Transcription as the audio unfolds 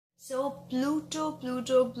So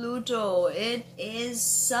Pluto, it is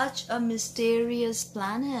such a mysterious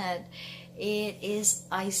planet. It is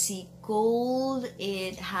icy cold,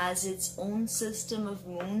 it has its own system of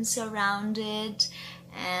moons around it,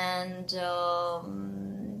 and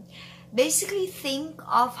basically think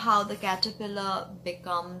of how the caterpillar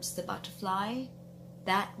becomes the butterfly.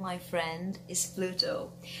 That, my friend, is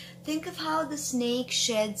Pluto. Think of how the snake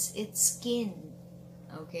sheds its skin,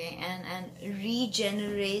 okay, and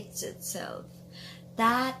regenerates itself.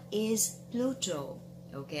 That is Pluto,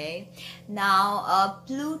 okay. Now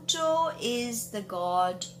Pluto is the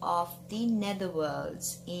god of the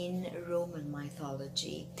netherworlds in Roman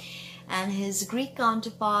mythology, and his Greek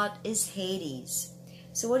counterpart is Hades.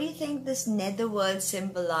 So what do you think this netherworld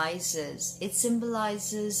symbolizes? It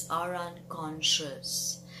symbolizes our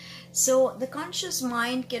unconscious. So the conscious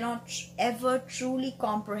mind cannot ever truly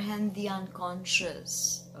comprehend the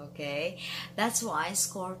unconscious, okay? That's why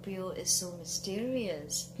Scorpio is so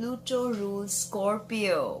mysterious. Pluto rules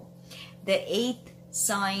Scorpio, the 8th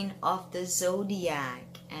sign of the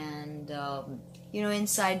Zodiac. And, you know,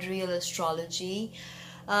 inside real astrology,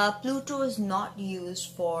 Pluto is not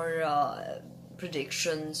used for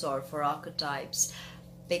predictions or for archetypes,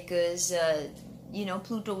 because you know,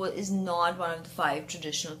 Pluto is not one of the 5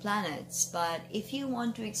 traditional planets. But if you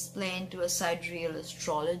want to explain to a sidereal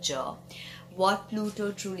astrologer what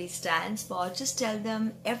Pluto truly stands for, just tell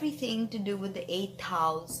them everything to do with the 8th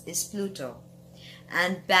house is Pluto,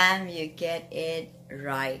 and bam, you get it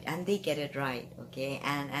right, and they get it right, okay,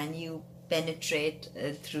 and you penetrate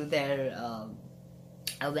through their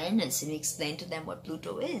awareness, and you explain to them what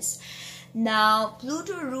Pluto is. Now,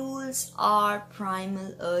 Pluto rules our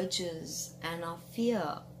primal urges and our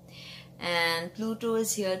fear. And Pluto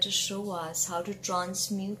is here to show us how to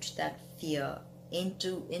transmute that fear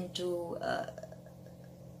into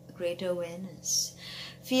greater awareness.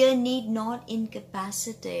 Fear need not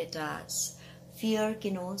incapacitate us. Fear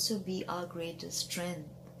can also be our greatest strength.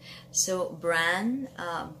 So Bran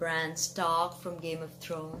Stark from Game of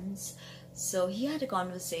Thrones, so he had a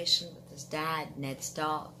conversation with his dad, Ned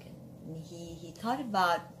Stark. He thought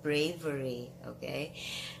about bravery, okay,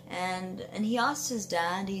 and he asked his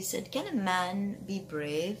dad, he said, can a man be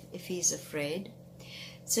brave if he's afraid?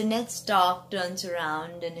 So Ned Stark turns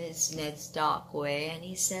around in his Ned Stark way and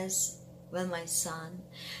he says, well, my son,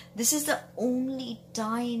 this is the only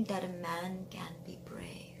time that a man can be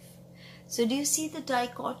brave. So do you see the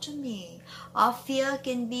dichotomy? Our fear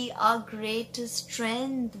can be our greatest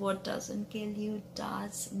strength. What doesn't kill you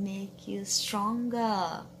does make you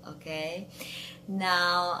stronger, okay?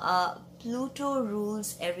 Now, Pluto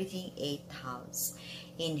rules everything 8th house.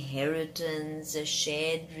 Inheritance,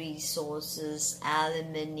 shared resources,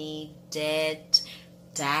 alimony, debt,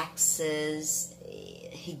 taxes,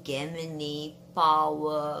 hegemony,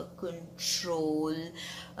 power, control,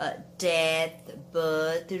 death,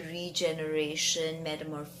 birth, regeneration,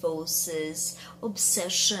 metamorphosis,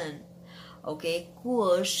 obsession, okay,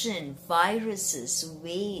 coercion, viruses,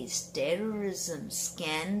 waste, terrorism,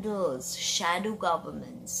 scandals, shadow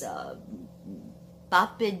governments,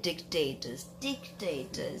 puppet dictators,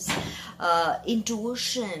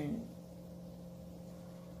 intuition,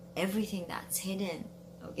 everything that's hidden.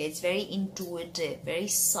 Okay, it's very intuitive, very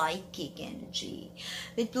psychic energy.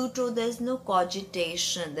 With Pluto, there's no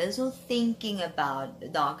cogitation, there's no thinking about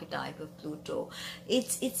the archetype of Pluto.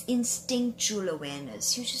 It's instinctual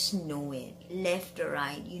awareness. You just know it, left or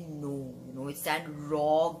right. You know, it's that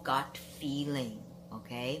raw gut feeling.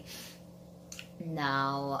 Okay.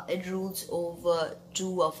 Now, it rules over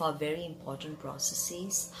 2 of our very important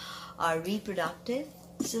processes: our reproductive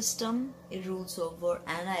system, it rules over,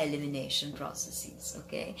 and our elimination processes,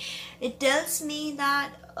 okay? It tells me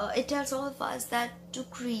that, it tells all of us that to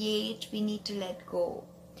create, we need to let go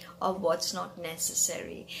of what's not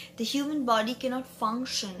necessary. The human body cannot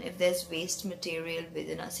function if there's waste material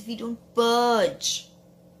within us, if we don't purge,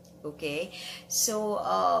 okay?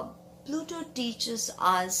 So, Pluto teaches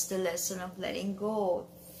us the lesson of letting go.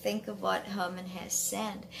 Think of what Herman Hesse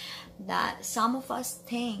said, that some of us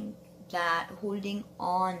think that holding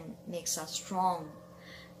on makes us strong,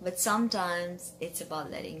 but sometimes it's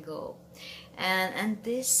about letting go. And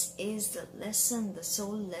this is the lesson, the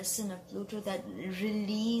soul lesson of Pluto, that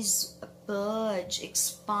release, purge,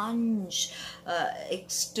 expunge,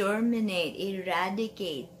 exterminate,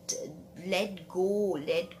 eradicate, let go,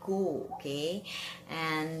 okay?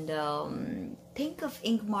 And think of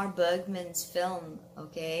Ingmar Bergman's film,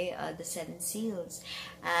 okay, The Seven Seals,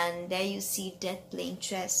 and there you see Death playing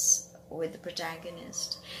chess with the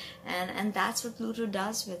protagonist, and that's what Pluto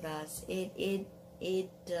does with us. It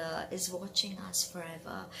it is watching us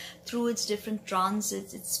forever. Through its different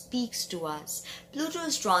transits, it speaks to us. Pluto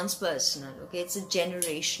is transpersonal, okay? It's a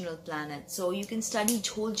generational planet. So you can study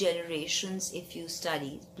whole generations if you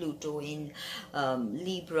study Pluto in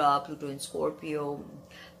Libra, Pluto in Scorpio.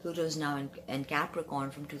 Pluto is now in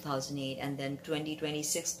Capricorn from 2008, and then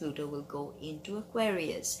 2026 Pluto will go into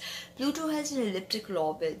Aquarius. Pluto has an elliptical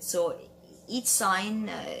orbit, so each sign,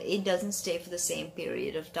 it doesn't stay for the same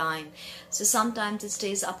period of time. So sometimes it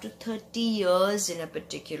stays up to 30 years in a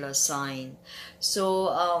particular sign. So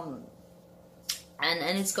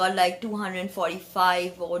and it's got like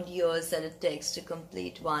 245 odd years that it takes to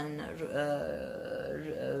complete one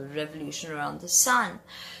revolution around the sun.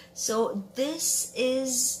 So this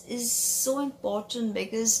is so important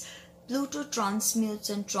because Pluto transmutes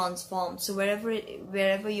and transforms. So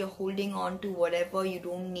wherever you're holding on to whatever you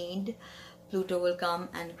don't need, Pluto will come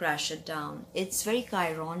and crash it down. It's very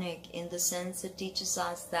chironic in the sense it teaches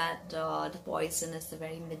us that the poison is the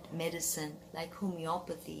very medicine, like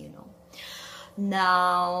homeopathy, you know.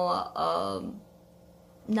 Now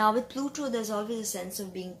with Pluto, there's always a sense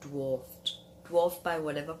of being dwarfed by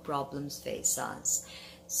whatever problems face us.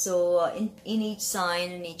 So in each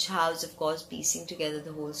sign, in each house, of course, piecing together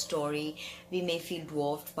the whole story, we may feel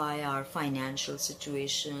dwarfed by our financial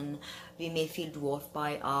situation. We may feel dwarfed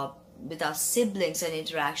by with our siblings and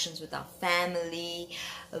interactions with our family.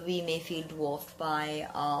 We may feel dwarfed by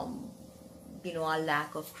you know, our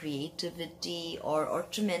lack of creativity or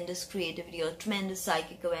tremendous creativity or tremendous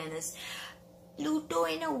psychic awareness. Pluto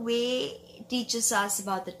in a way teaches us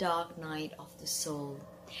about the dark night of the soul.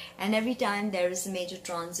 And every time there is a major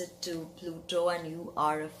transit to Pluto and you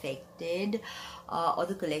are affected, or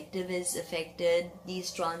the collective is affected,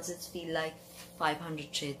 these transits feel like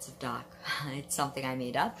 500 shades of dark. It's something I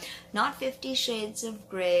made up. Not 50 shades of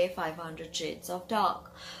grey, 500 shades of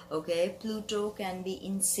dark. Okay, Pluto can be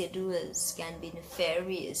insidious, can be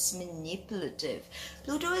nefarious, manipulative.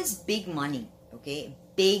 Pluto is big money, okay,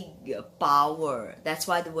 big power. That's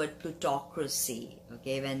why the word plutocracy,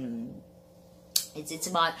 okay, when it's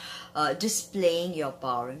about displaying your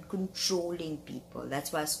power and controlling people.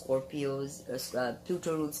 That's why Scorpios,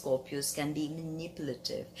 Pluto ruled Scorpios can be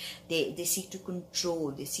manipulative. They seek to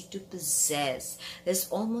control, they seek to possess. There's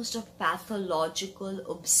almost a pathological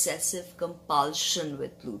obsessive compulsion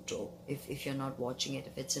with Pluto if you're not watching it,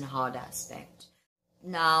 if it's in a hard aspect.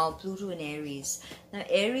 Now Pluto in Aries. Now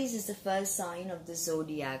Aries is the first sign of the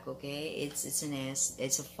zodiac, okay? It's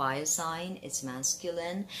a fire sign, it's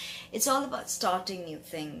masculine. It's all about starting new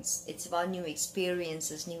things. It's about new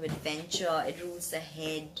experiences, new adventure. It rules the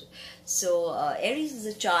head. So Aries is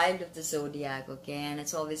a child of the zodiac, okay? And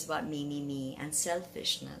it's always about me and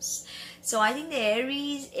selfishness. So I think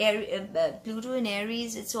the Pluto in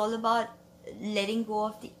Aries, it's all about letting go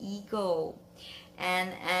of the ego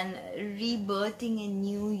and rebirthing a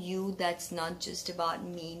new you that's not just about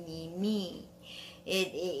me.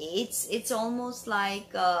 It's almost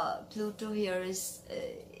like Pluto here is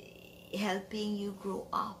helping you grow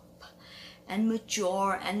up and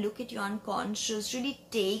mature and look at your unconscious, really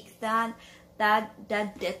take that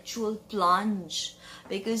depthful plunge,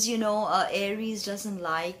 because you know Aries doesn't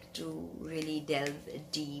like to really delve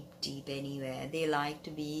deep anywhere. They like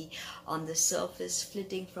to be on the surface,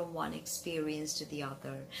 flitting from one experience to the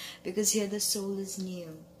other, because here the soul is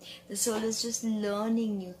new. The soul is just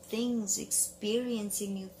learning new things,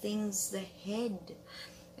 experiencing new things. The head,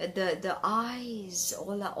 the eyes,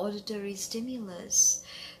 all our auditory stimulus.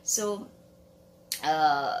 So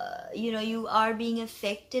you know, you are being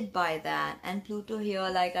affected by that. And Pluto here,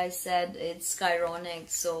 like I said, it's chironic.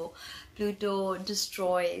 So Pluto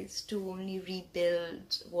destroys to only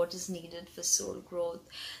rebuild what is needed for soul growth.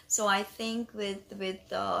 So I think with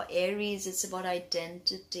Aries, it's about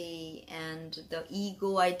identity and the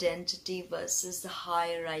ego identity versus the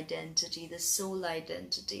higher identity, the soul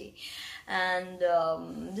identity. And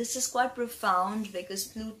this is quite profound because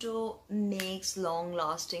Pluto makes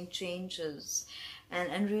long-lasting changes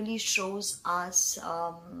and really shows us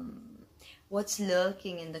what's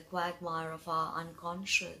lurking in the quagmire of our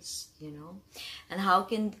unconscious, you know, and how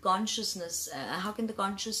can the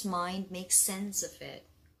conscious mind make sense of it.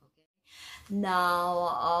 Okay.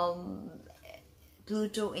 Now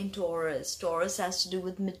Pluto in Taurus. Taurus has to do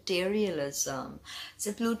with materialism.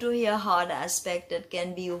 So Pluto here, hard aspect, that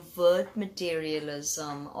can be overt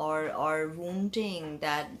materialism or wounding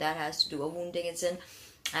that has to do. Wounding, it's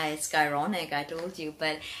chironic, I told you,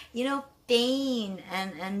 but you know, pain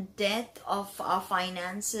and death of our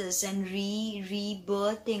finances and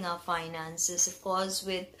rebirthing our finances. Of course,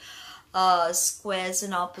 with squares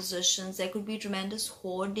and oppositions, there could be tremendous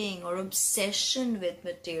hoarding or obsession with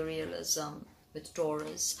materialism. with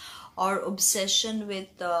Taurus, or obsession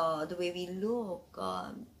with the way we look.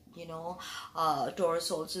 You know,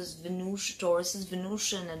 Taurus also is Venusian. Taurus is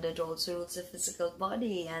Venusian, and it also rules the physical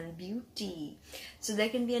body and beauty. So there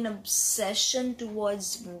can be an obsession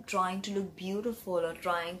towards trying to look beautiful, or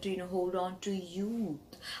trying to, you know, hold on to youth,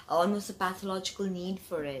 almost a pathological need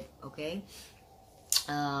for it. Okay,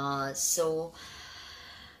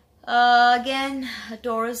 again,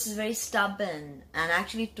 Taurus is very stubborn, and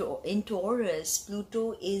actually in Taurus,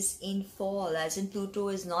 Pluto is in fall, as in Pluto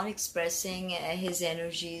is not expressing his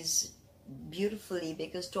energies beautifully,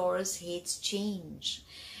 because Taurus hates change.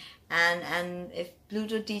 And if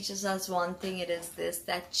Pluto teaches us one thing, it is this,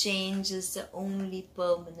 that change is the only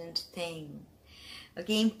permanent thing.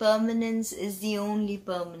 Okay, impermanence is the only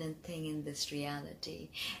permanent thing in this reality.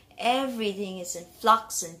 Everything is in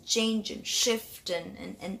flux and change and shift,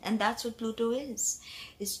 and that's what Pluto is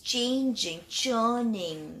changing,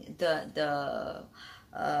 churning the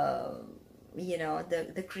you know,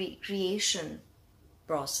 the creation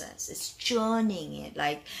process. It's churning it,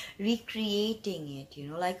 like recreating it, you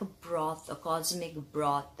know, like a broth, a cosmic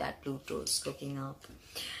broth that Pluto is cooking up.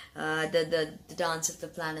 The dance of the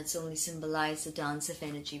planets only symbolize the dance of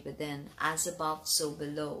energy within, as above, so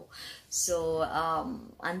below. So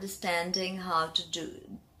understanding how to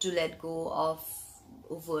let go of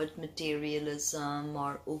overt materialism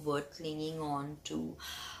or overt clinging on to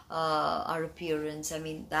our appearance. I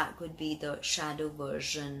mean, that could be the shadow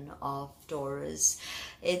version of Taurus.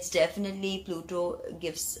 It's definitely, Pluto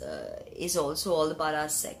gives is also all about our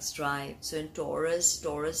sex drive. So in Taurus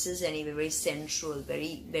is anyway very sensual,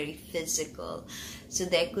 very, very physical. So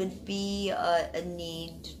there could be a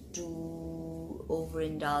need to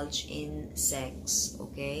overindulge in sex.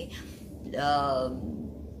 Okay,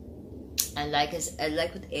 and like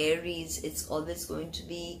with Aries, it's always going to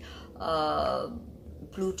be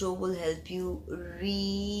Pluto will help you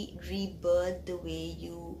rebirth the way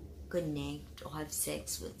you connect or have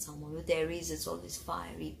sex with someone. With Aries, it's always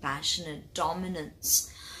fiery, passionate,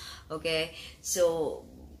 dominance. Okay, so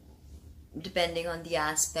depending on the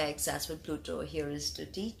aspects, that's what Pluto here is to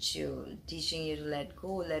teach you, teaching you to let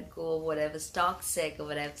go of whatever's toxic or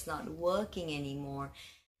whatever's not working anymore.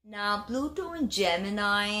 Now, Pluto in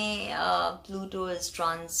Gemini, Pluto is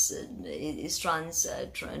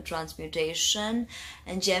transmutation,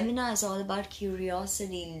 and Gemini is all about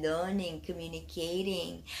curiosity, learning,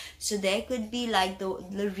 communicating. So there could be like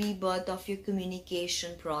the rebirth of your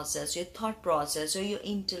communication process, your thought process, or your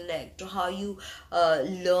intellect, or how you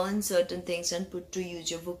learn certain things and put to use,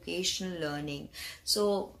 your vocational learning.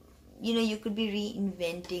 So, you know, you could be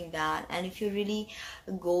reinventing that. And if you really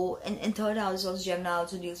go, and third house also, Gemini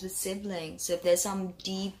also deals with siblings. So if there's some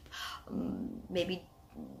deep, maybe,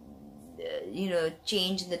 you know,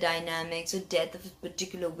 change in the dynamics or death of a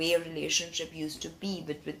particular way a relationship used to be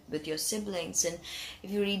with your siblings, and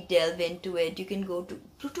if you really delve into it, you can go to,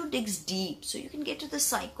 Pluto digs deep, so you can get to the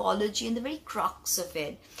psychology and the very crux of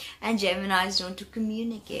it. And Gemini is known to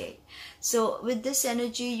communicate. So with this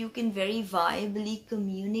energy, you can very viably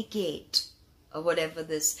communicate whatever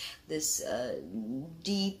this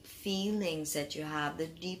deep feelings that you have, the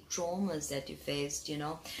deep traumas that you faced, you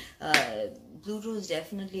know. Pluto is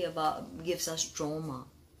definitely about, gives us trauma,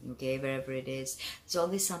 okay, wherever it is. There's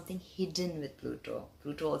always something hidden with Pluto.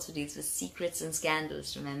 Pluto also deals with secrets and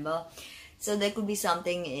scandals, remember? So there could be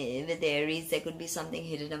something with Aries, there could be something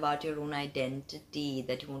hidden about your own identity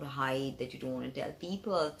that you want to hide, that you don't want to tell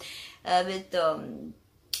people. With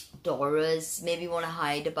Taurus, maybe you want to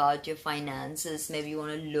hide about your finances, maybe you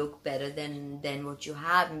want to look better than what you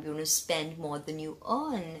have, maybe you want to spend more than you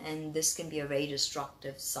earn, and this can be a very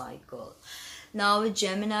destructive cycle. Now with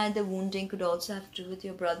Gemini, the wounding could also have to do with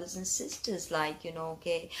your brothers and sisters, like, you know,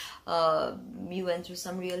 okay, you went through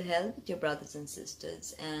some real hell with your brothers and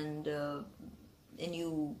sisters, and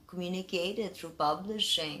you communicated through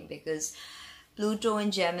publishing, because Pluto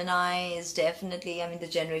in Gemini is definitely, I mean, the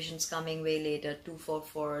generation's coming way later,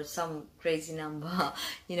 244, some crazy number,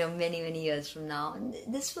 you know, many years from now. And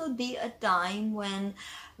this will be a time when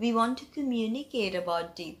we want to communicate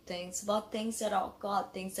about deep things, about things that are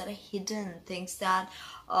occult, things that are hidden, things that,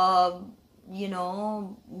 you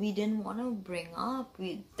know, we didn't want to bring up,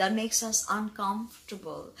 that makes us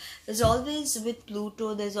uncomfortable. There's always, with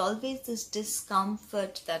Pluto, there's always this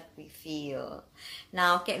discomfort that we feel.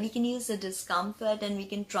 Now, we can use the discomfort and we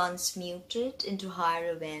can transmute it into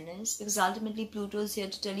higher awareness, because ultimately Pluto is here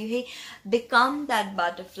to tell you, hey, become that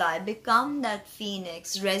butterfly, become that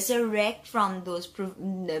phoenix, resurrect from those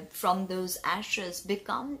ashes,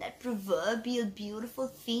 become that proverbial beautiful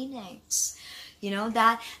phoenix. you know,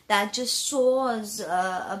 that just soars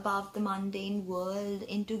above the mundane world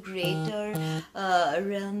into greater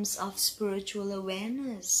realms of spiritual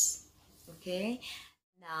awareness. Okay,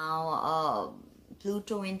 now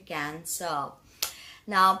Pluto in Cancer.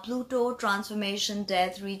 Now, Pluto, transformation,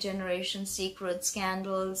 death, regeneration, secret,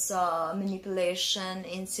 scandals, manipulation,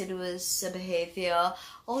 insidious behavior,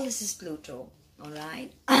 all this is Pluto, all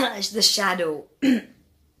right? The shadow,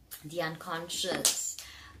 the unconscious,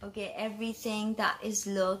 okay, everything that is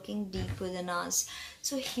lurking deep within us.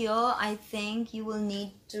 So here, I think you will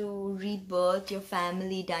need to rebirth your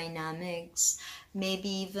family dynamics, maybe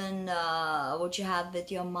even what you have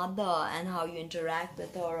with your mother and how you interact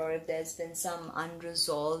with her, or if there's been some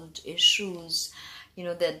unresolved issues, you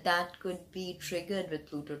know, that could be triggered with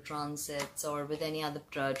Pluto transits or with any other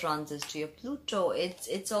transits to your Pluto.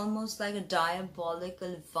 It's almost like a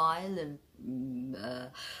diabolical, violent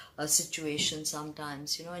a situation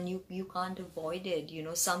sometimes, you know, and you can't avoid it. You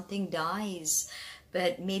know, something dies,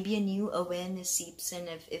 but maybe a new awareness seeps in.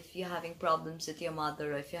 If you're having problems with your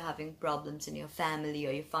mother, or if you're having problems in your family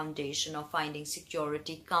or your foundation, or finding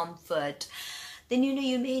security, comfort, then, you know,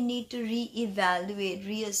 you may need to reevaluate,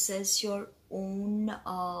 reassess your own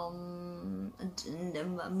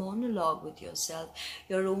monologue with yourself,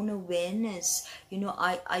 your own awareness. You know,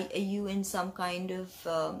 are you in some kind of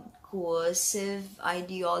coercive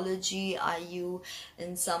ideology? Are you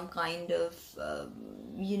in some kind of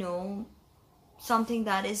you know, something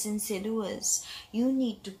that is insidious? You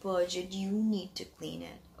need to purge it, you need to clean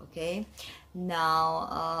it. Okay,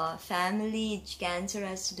 now family, Cancer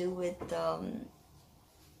has to do with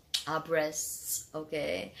our breasts.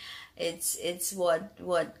 Okay, it's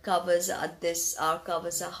what covers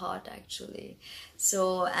covers our heart, actually.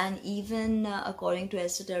 So, and even according to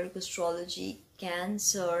esoteric astrology,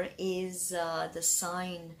 Cancer is the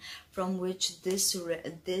sign from which this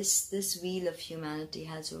wheel of humanity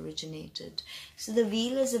has originated. So the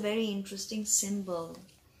wheel is a very interesting symbol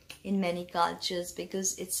in many cultures,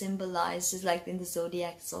 because it symbolizes, like in the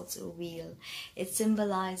Zodiac, it's also a wheel. It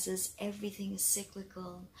symbolizes everything is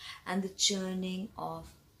cyclical and the churning of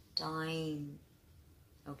time.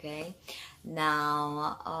 Okay,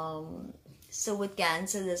 now so with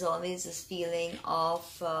Cancer, there's always this feeling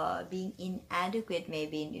of being inadequate.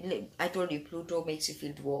 Maybe, I told you, Pluto makes you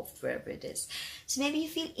feel dwarfed wherever it is. So maybe you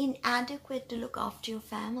feel inadequate to look after your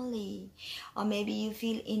family, or maybe you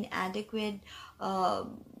feel inadequate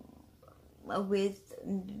with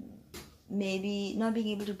maybe not being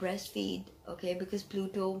able to breastfeed. Okay, because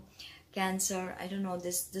Pluto, Cancer, I don't know,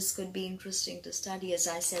 this could be interesting to study. As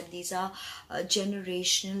I said, these are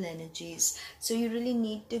generational energies, so you really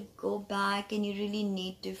need to go back and you really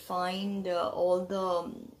need to find all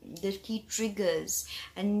the key triggers,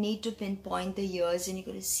 and need to pinpoint the years, and you're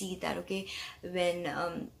going to see that, okay, when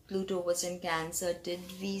Pluto was in Cancer, did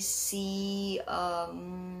we see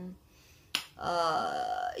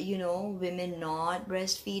you know, women not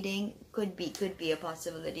breastfeeding? Could be a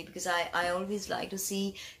possibility, because I always like to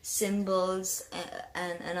see symbols,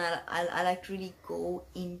 and I like to really go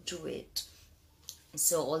into it.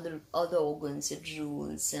 So all the organs, it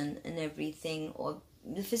rules, and everything, or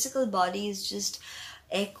the physical body is just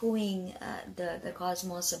echoing the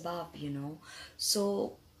cosmos above, you know.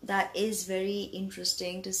 So that is very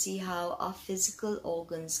interesting to see how our physical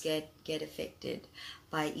organs get affected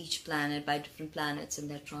by each planet, by different planets and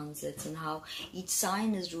their transits, and how each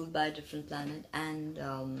sign is ruled by a different planet, and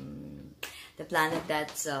the planet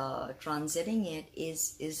that's transiting it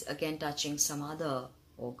is again touching some other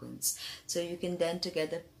organs. So you can then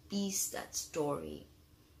together piece that story.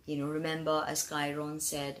 You know, remember, as Chiron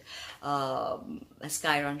said, as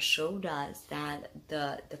Chiron showed us, that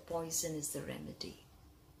the poison is the remedy.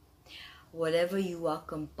 Whatever you are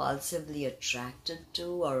compulsively attracted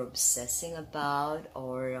to, or obsessing about,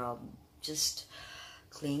 or just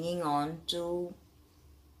clinging on to,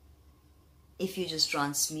 if you just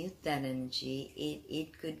transmute that energy,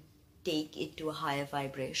 it could take it to a higher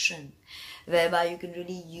vibration, whereby you can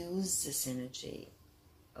really use this energy.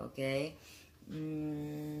 Okay,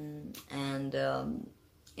 and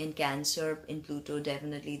in Cancer, in Pluto,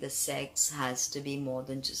 definitely the sex has to be more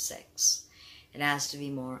than just sex. It has to be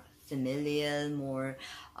more familial, more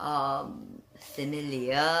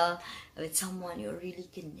familiar with someone you're really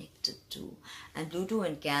connected to. And Pluto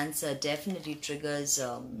in Cancer definitely triggers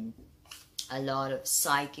a lot of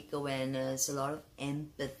psychic awareness, a lot of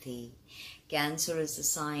empathy. Cancer is the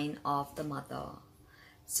sign of the mother.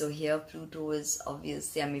 So here Pluto is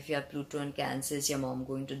obviously, I mean, if you have Pluto in Cancer, is your mom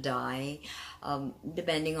going to die?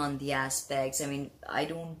 Depending on the aspects. I mean, I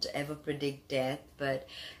don't ever predict death, but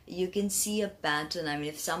you can see a pattern. I mean,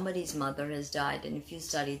 if somebody's mother has died, and if you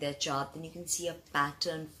study their chart, then you can see a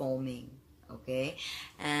pattern forming. Okay,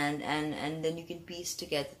 and then you can piece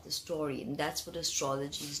together the story, and that's what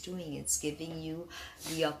astrology is doing. It's giving you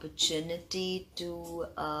the opportunity to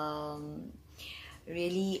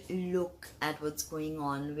really look at what's going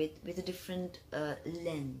on with a different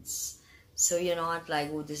lens. So you're not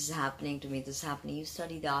like, oh, this is happening to me, this is happening. You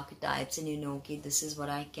study the archetypes and you know, okay, this is what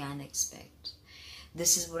I can expect,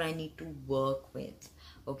 this is what I need to work with.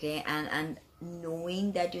 Okay, and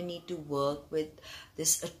knowing that you need to work with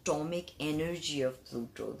this atomic energy of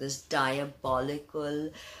Pluto, this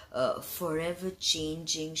diabolical, forever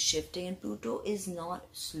changing, shifting. And Pluto is not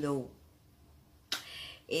slow.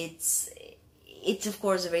 It's of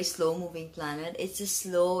course a very slow moving planet. It's just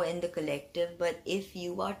slow in the collective. But if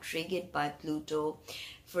you are triggered by Pluto,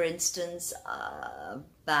 for instance,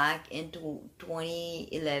 back into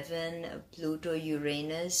 2011, Pluto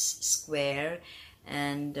Uranus square,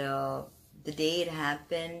 and the day it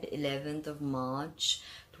happened, 11th of March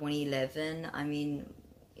 2011, I mean,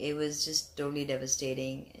 it was just totally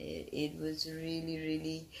devastating. It was really,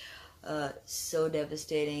 really so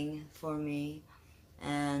devastating for me.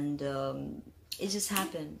 And it just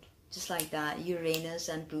happened just like that. Uranus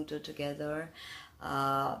and Pluto together,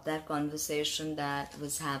 that conversation that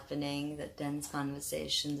was happening, the tense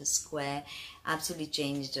conversation, the square, absolutely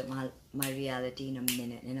changed my reality in a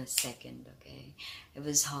minute, in a second. Okay, it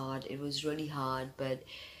was hard, it was really hard, but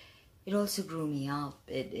it also grew me up.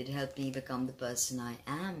 It helped me become the person I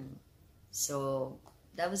am. So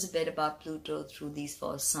that was a bit about Pluto through these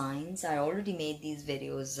 4 signs. I already made these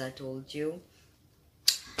videos, as I told you,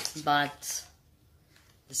 but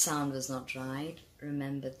the sound was not right.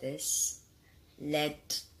 Remember this.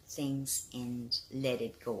 Let things end. Let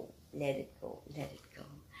it go. Let it go. Let it go.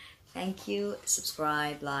 Thank you.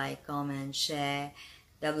 Subscribe, like, comment, share.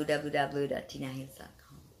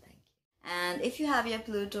 www.tinahills.com. Thank you. And if you have your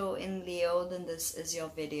Pluto in Leo, then this is your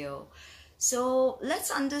video. So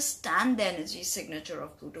let's understand the energy signature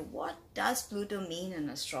of Pluto. What does Pluto mean in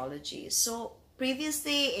astrology? So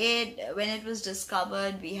previously, when it was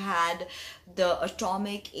discovered, we had the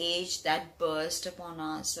atomic age that burst upon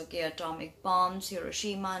us. Okay, atomic bombs,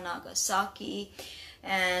 Hiroshima, Nagasaki,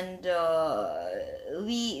 and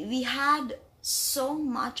we had so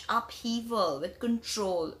much upheaval with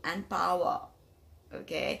control and power.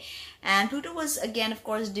 Okay, and Pluto was again, of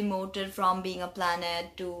course, demoted from being a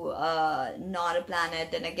planet to not a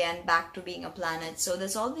planet, then again back to being a planet. So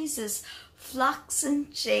there's always this flux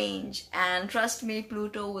and change, and trust me,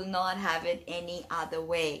 Pluto will not have it any other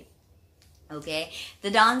way. Okay, the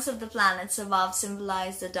dance of the planets above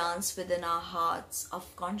symbolize the dance within our hearts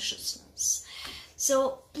of consciousness.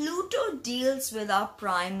 So Pluto deals with our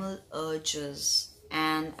primal urges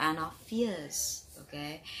and our fears.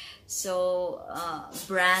 Okay, so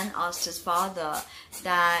Bran asked his father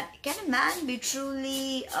that, can a man be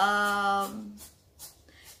truly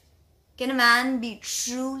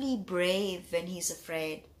brave when he's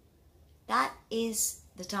afraid? That is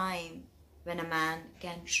the time when a man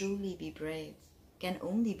can truly be brave. Can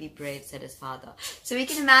only be brave, said his father. So we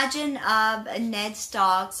can imagine Ned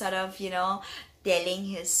Stark sort of, telling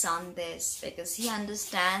his son this, because he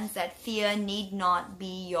understands that fear need not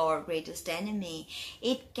be your greatest enemy.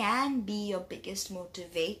 It can be your biggest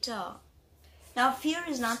motivator. Now, fear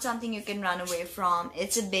is not something you can run away from.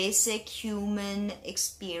 It's a basic human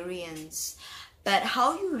experience. But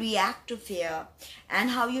how you react to fear and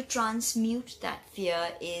how you transmute that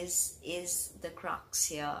fear is the crux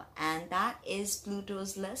here. And that is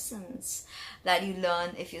Pluto's lessons that you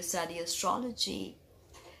learn if you study astrology.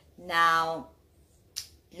 Now,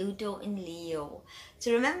 Pluto in Leo.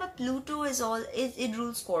 So remember, Pluto is it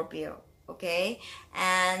rules Scorpio, okay?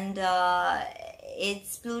 And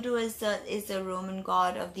Pluto is the Roman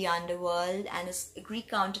god of the underworld, and its Greek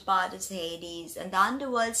counterpart is Hades. And the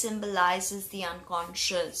underworld symbolizes the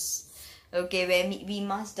unconscious, okay, where we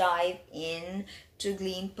must dive in to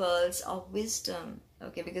glean pearls of wisdom,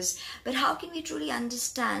 okay? But how can we truly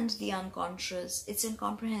understand the unconscious? It's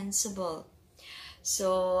incomprehensible.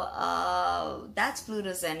 So that's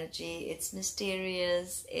Pluto's energy. It's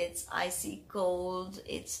mysterious, it's icy cold,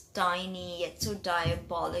 it's tiny, yet so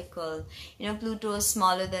diabolical. Pluto is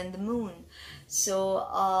smaller than the moon. So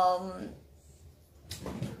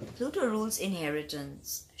Pluto rules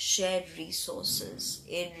inheritance, shared resources.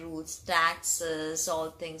 It rules taxes,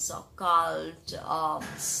 all things occult,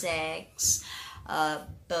 sex,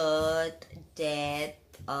 birth, death,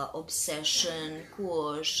 obsession,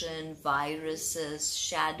 coercion, viruses,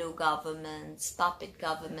 shadow governments, puppet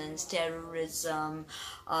governments, terrorism,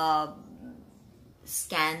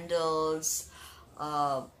 scandals,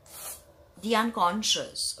 the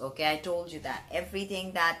unconscious. Okay, I told you that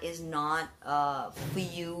everything that is not for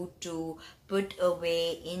you to put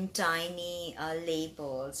away in tiny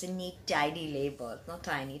labels, in neat tidy labels, not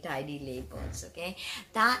tiny tidy labels. Okay,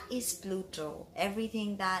 that is Pluto.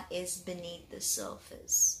 Everything that is beneath the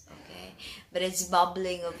surface. Okay, but it's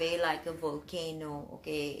bubbling away like a volcano.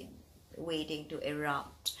 Okay, waiting to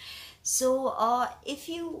erupt. So if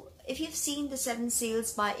you've seen The Seven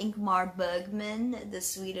Sails by Ingmar Bergman, the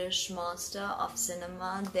Swedish master of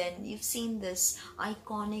cinema, then you've seen this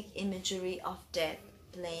iconic imagery of death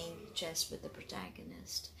playing chess with the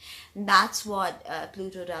protagonist. And that's what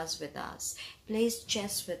Pluto does with us. Plays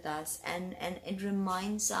chess with us, and it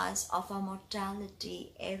reminds us of our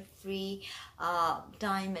mortality every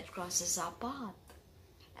time it crosses our path.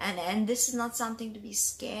 And this is not something to be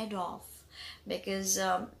scared of, because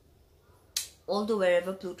although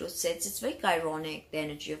wherever Pluto sits, it's very chironic, the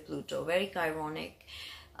energy of Pluto, very chironic.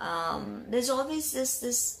 There's always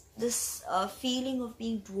this feeling of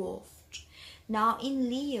being dwarfed. Now in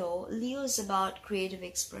Leo is about creative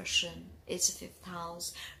expression. It's a 5th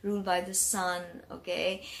house, ruled by the sun,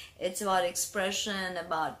 okay? It's about expression,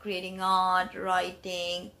 about creating art,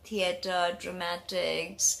 writing, theater,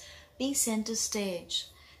 dramatics, being center stage.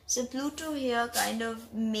 So Pluto here kind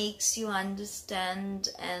of makes you understand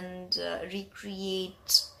and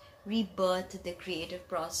rebirth the creative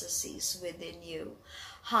processes within you.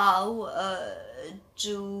 How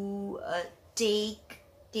to take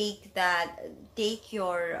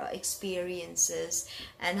your experiences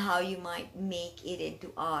and how you might make it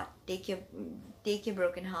into art. Take your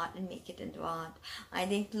broken heart and make it into art. I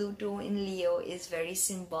think Pluto in Leo is very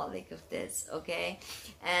symbolic of this, okay?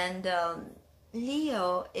 And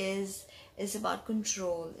Leo is about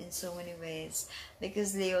control in so many ways,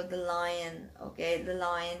 because Leo, the lion, okay, the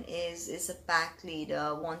lion is a pack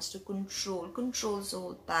leader, wants to controls the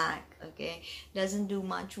whole pack, okay, doesn't do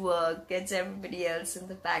much work, gets everybody else in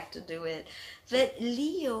the pack to do it. But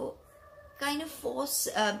Leo kind of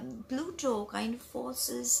Pluto kind of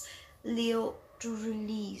forces Leo to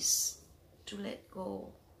release, to let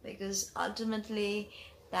go, because ultimately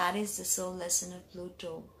that is the soul lesson of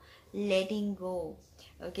Pluto. Letting go.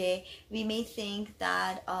 Okay, we may think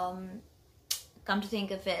that come to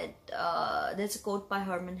think of it, there's a quote by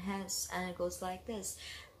Hermann Hesse, and it goes like this,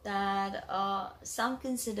 that some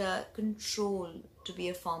consider control to be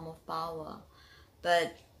a form of power,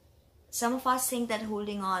 but some of us think that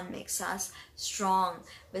holding on makes us strong,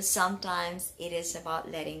 but sometimes it is about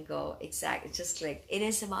letting go. Exactly, just clicked. It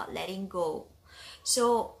is about letting go.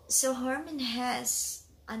 So Hermann Hesse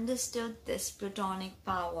understood this Plutonic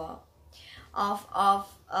power of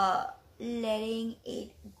letting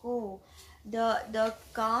it go. The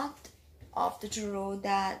card of the tarot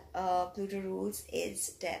that Pluto rules is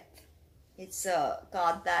death. It's a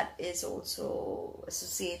card that is also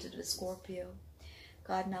associated with Scorpio,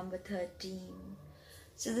 card number 13.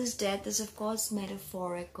 So this death is of course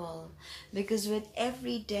metaphorical, because with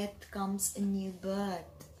every death comes a new birth.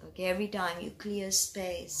 Okay, every time you clear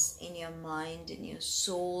space in your mind, in your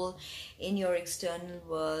soul, in your external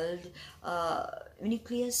world, when you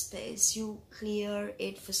clear space, you clear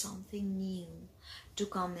it for something new to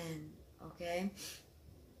come in, okay?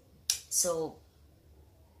 So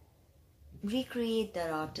recreate that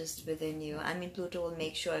artist within you. I mean, Pluto will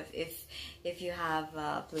make sure if you have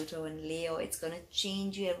Pluto in Leo, it's going to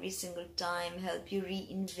change you every single time, help you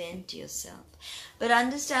reinvent yourself. But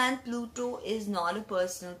understand, Pluto is not a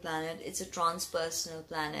personal planet, it's a transpersonal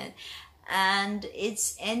planet, and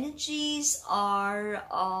its energies are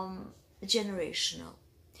generational.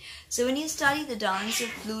 So when you study the dance of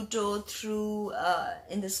Pluto through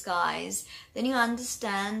in the skies, then you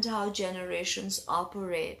understand how generations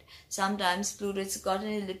operate. Sometimes Pluto, it's got an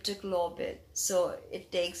elliptical orbit, so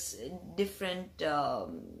it takes different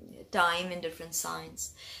time in different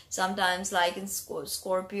signs. Sometimes, like in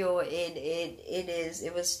Scorpio,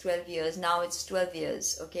 it was 12 years. Now it's 12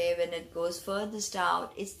 years. Okay, when it goes furthest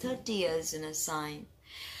out, it's 30 years in a sign.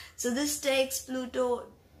 So this takes Pluto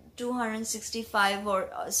 265 or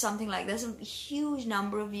something like that, some huge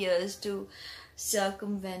number of years to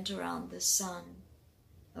circumvent around the sun.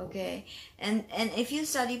 Okay, and if you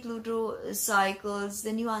study Pluto cycles,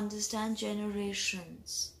 then you understand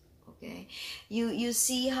generations. Okay, you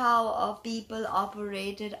see how people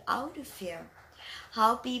operated out of fear,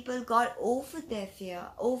 how people got over their fear,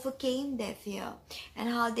 overcame their fear, and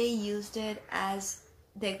how they used it as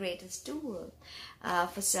their greatest tool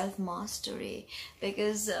for self-mastery,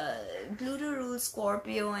 because Pluto rules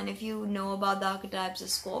Scorpio, and if you know about the archetypes of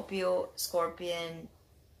Scorpio, Scorpion,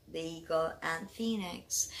 the eagle, and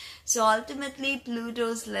phoenix. So ultimately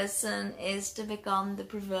Pluto's lesson is to become the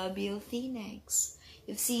proverbial phoenix.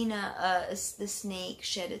 You've seen the snake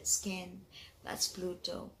shed its skin. That's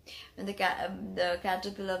Pluto. And the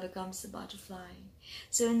caterpillar becomes the butterfly.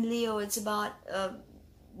 So in Leo, it's about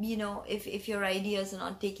you know, if your ideas are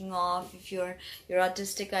not taking off, if your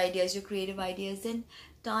artistic ideas, your creative ideas, then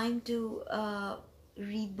time to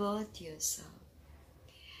rebirth yourself.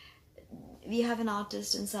 We have an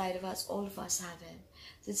artist inside of us, all of us have it.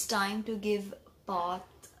 So it's time to give path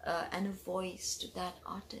and a voice to that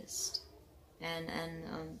artist, and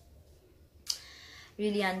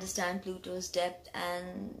really understand Pluto's depth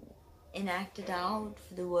and enact it out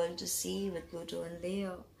for the world to see with Pluto and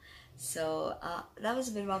Leo. So that was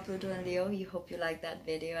a bit about Pluto and Leo. You hope you like that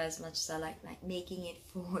video as much as I like making it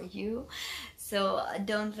for you. So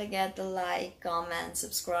don't forget to like, comment,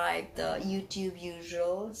 subscribe, the YouTube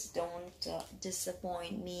usuals. Don't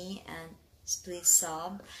disappoint me, and please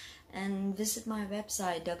sub, and visit my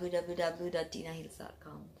website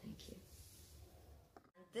www.tinahills.com. Thank you.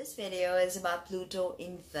 This video is about Pluto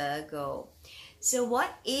in Virgo. So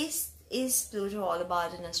what is Pluto all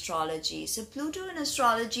about in astrology? So Pluto in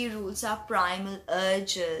astrology rules our primal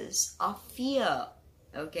urges, our fear,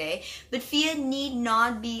 okay? But fear need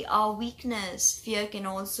not be our weakness. Fear can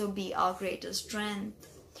also be our greatest strength.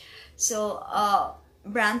 So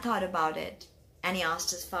Bran thought about it, and he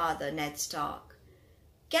asked his father, Ned Stark,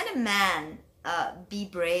 can a man be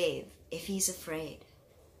brave if he's afraid?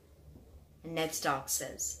 And Ned Stark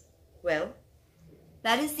says, well,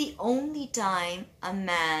 that is the only time a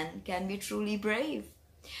man can be truly brave.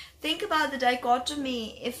 Think about the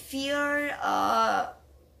dichotomy. If fear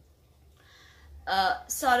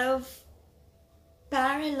sort of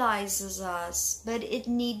paralyzes us, but it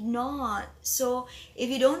need not. So if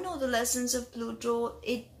you don't know the lessons of Pluto,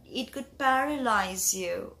 it could paralyze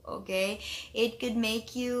you, okay? It could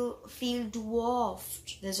make you feel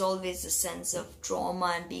dwarfed. There's always a sense of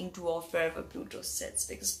trauma and being dwarfed wherever Pluto sits,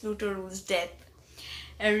 because Pluto rules death,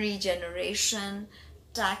 regeneration,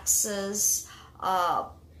 taxes,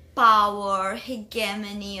 power,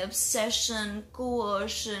 hegemony, obsession,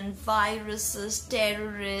 coercion, viruses,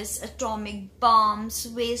 terrorists, atomic bombs,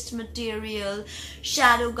 waste material,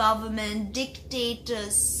 shadow government,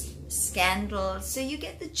 dictators, scandals. So you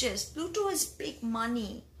get the gist. Pluto is big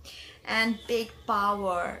money and big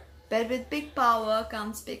power, but with big power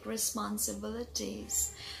comes big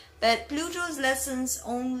responsibilities. But Pluto's lessons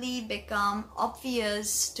only become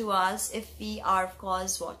obvious to us if we are, of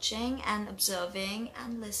course, watching and observing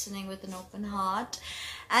and listening with an open heart,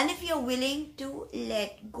 and if you're willing to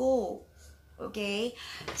let go, okay?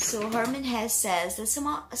 So Herman Hesse says that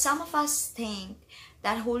some of us think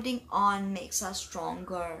that holding on makes us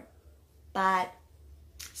stronger, but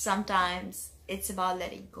sometimes it's about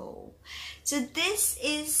letting go. So this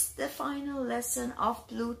is the final lesson of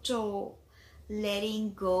Pluto.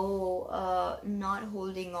 Letting go, not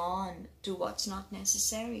holding on to what's not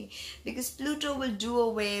necessary, because Pluto will do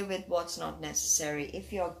away with what's not necessary.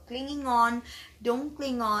 If you're clinging on, don't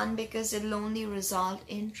cling on, because it'll only result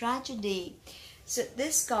in tragedy. So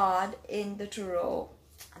this card in the tarot,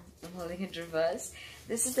 I'm holding it reverse.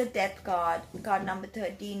 This is the death card. Card number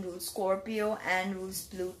 13 rules Scorpio and rules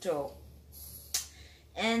Pluto.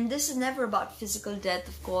 And this is never about physical death,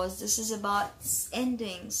 of course. This is about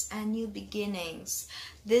endings and new beginnings.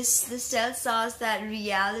 This tells us that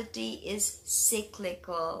reality is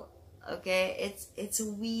cyclical, okay? It's a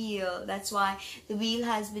wheel. That's why the wheel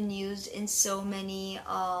has been used in so many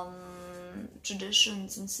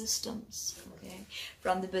traditions and systems, okay?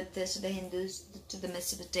 From the Buddhists to the Hindus to the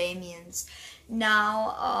Mesopotamians.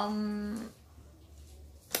 Now,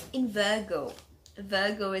 in Virgo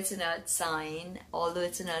is an earth sign. Although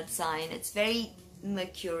it's an earth sign, it's very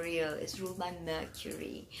mercurial. It's ruled by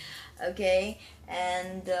Mercury, okay?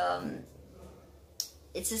 And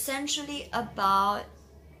it's essentially about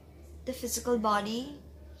the physical body,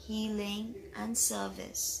 healing, and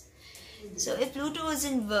service. So if Pluto is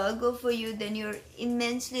in Virgo for you, then you're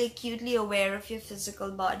immensely acutely aware of your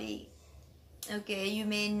physical body, okay? You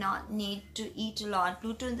may not need to eat a lot.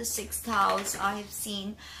 Pluto in the 6th house, I have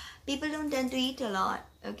seen people don't tend to eat a lot,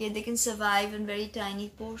 okay? They can survive in very tiny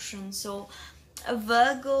portions. So a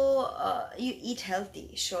Virgo, you eat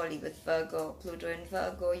healthy, surely, with Virgo, Pluto in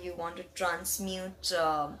Virgo. You want to transmute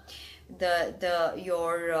your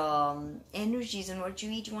energies and what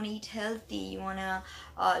you eat. You want to eat healthy. You want to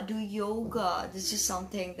do yoga. This is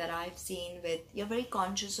something that I've seen with, you're very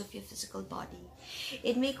conscious of your physical body.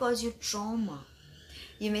 It may cause you trauma.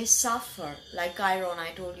 You may suffer, like Chiron.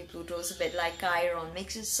 I told you Pluto's a bit like Chiron,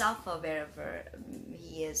 makes you suffer wherever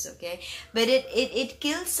he is, okay? But it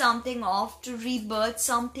kills something off to rebirth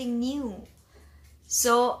something new.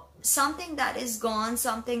 So something that is gone,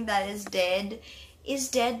 something that is dead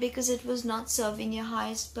because it was not serving your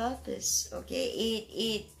highest purpose, okay?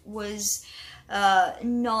 It was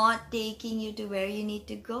not taking you to where you need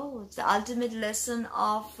to go. The ultimate lesson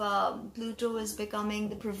of Pluto is becoming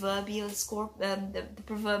the proverbial the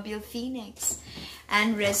proverbial phoenix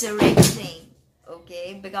and resurrecting,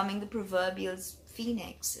 okay? Becoming the proverbial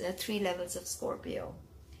phoenix. There are 3 levels of Scorpio,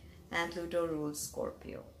 and Pluto rules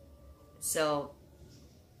Scorpio. So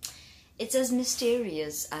it's as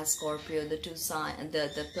mysterious as Scorpio, the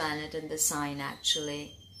planet and the sign,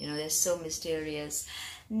 actually. You know, they're so mysterious.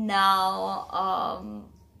 Now,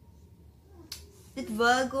 with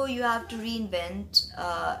Virgo, you have to reinvent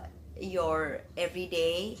your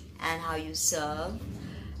everyday and how you serve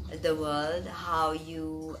the world, how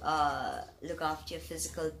you look after your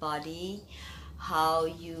physical body, how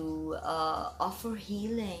you offer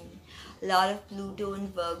healing. A lot of Pluto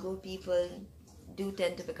and Virgo people do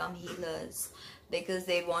tend to become healers because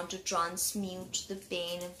they want to transmute the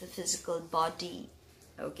pain of the physical body.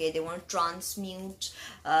 Okay, they want to transmute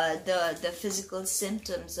the physical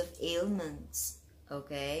symptoms of ailments,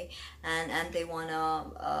 okay, and they want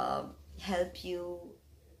to help you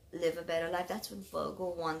live a better life. That's what Virgo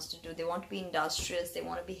wants to do. They want to be industrious, they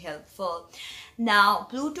want to be helpful. Now,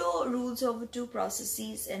 Pluto rules over 2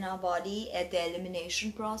 processes in our body, the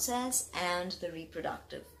elimination process and the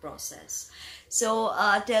reproductive process. So,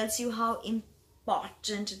 tells you how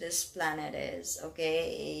important this planet is,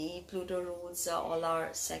 okay? Pluto rules all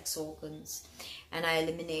our sex organs, and our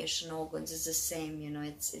elimination organs is the same, you know.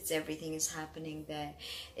 It's everything is happening there.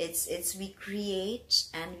 It's we create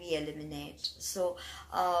and we eliminate. So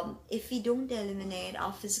if we don't eliminate,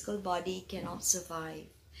 our physical body cannot survive.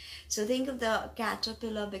 So think of the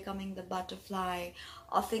caterpillar becoming the butterfly,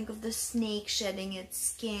 or think of the snake shedding its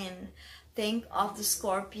skin, think of the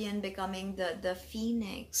scorpion becoming the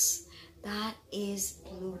phoenix. That is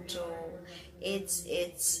Pluto.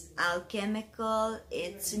 It's alchemical,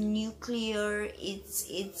 it's nuclear,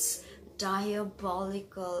 it's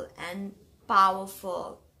diabolical and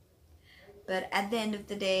powerful. But at the end of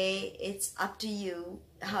the day, it's up to you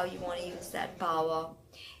how you want to use that power.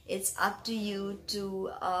 It's up to you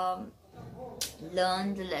to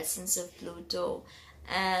learn the lessons of Pluto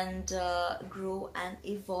and grow and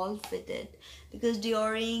evolve with it, because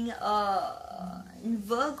during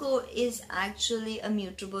Virgo is actually a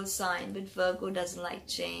mutable sign, but Virgo doesn't like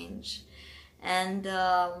change, and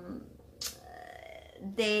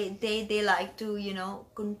they like to, you know,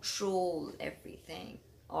 control everything,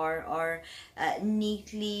 or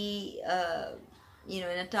neatly you know,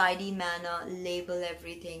 in a tidy manner, label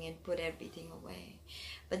everything and put everything away.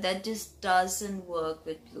 But that just doesn't work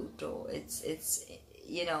with Pluto. It's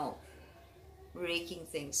you know, breaking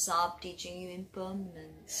things up, teaching you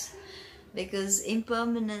impermanence, because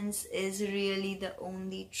impermanence is really the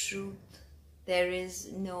only truth. There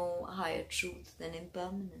is no higher truth than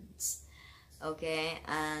impermanence, okay?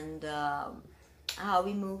 And how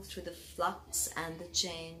we move through the flux and the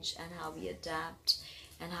change, and how we adapt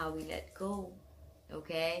and how we let go,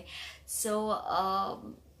 okay? So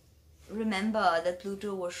remember that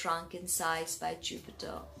Pluto was shrunk in size by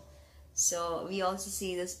Jupiter. So we also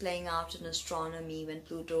see this playing out in astronomy, when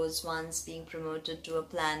Pluto is once being promoted to a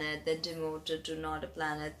planet, then demoted to not a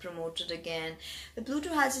planet, promoted again. But Pluto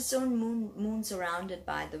has its own moons around it,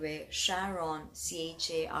 by the way. Charon,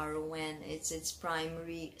 C-H-A-R-O-N, it's its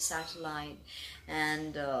primary satellite,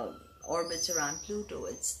 and orbits around Pluto.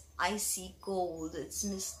 It's icy cold, it's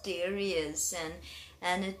mysterious,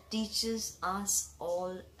 and it teaches us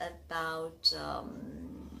all about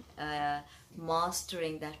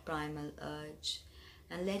mastering that primal urge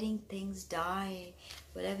and letting things die.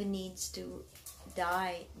 Whatever needs to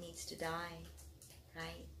die,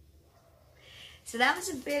 right? So that was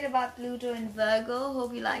a bit about Pluto and Virgo.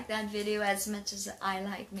 Hope you liked that video as much as I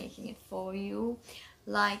like making it for you.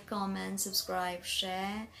 Like, comment, subscribe,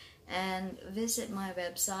 share, and visit my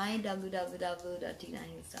website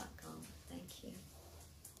www.tinahills.com. Thank you.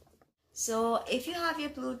 So if you have your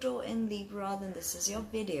Pluto in Libra, then this is your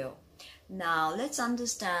video. Now let's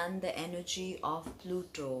understand the energy of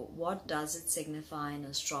Pluto. What does it signify in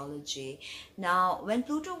astrology? Now, when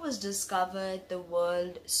Pluto was discovered, the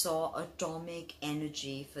world saw atomic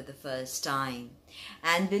energy for the first time.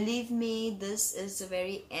 And believe me, this is the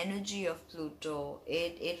very energy of Pluto.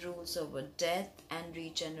 It rules over death and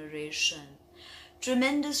regeneration.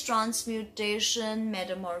 Tremendous transmutation,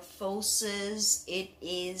 metamorphosis. It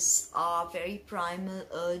is our very primal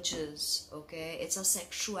urges, okay? It's our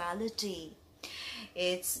sexuality.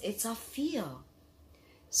 It's our fear.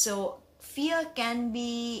 So fear can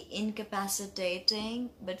be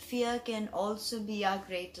incapacitating, but fear can also be our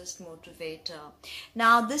greatest motivator.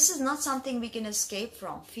 Now, this is not something we can escape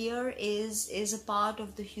from. Fear is a part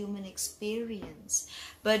of the human experience.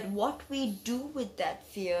 But what we do with that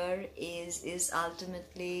fear is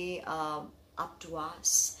ultimately up to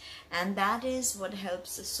us. And that is what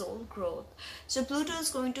helps the soul growth. So Pluto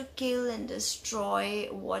is going to kill and destroy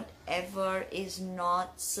whatever is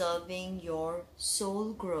not serving your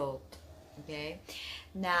soul growth. Okay,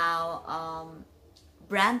 now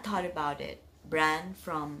Bran thought about it. Bran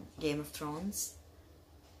from Game of Thrones.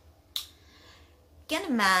 Can a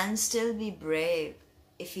man still be brave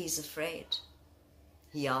if he's afraid?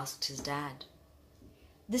 He asked his dad.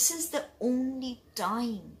 This is the only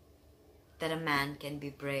time that a man can be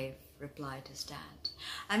brave, replied his dad.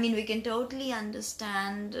 I mean, we can totally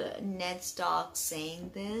understand Ned Stark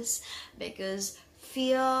saying this, because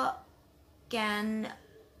fear can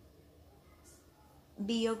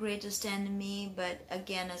be your greatest enemy, but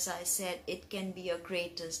again, as I said, it can be your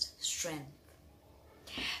greatest strength.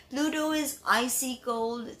 Pluto is icy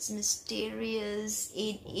cold, it's mysterious,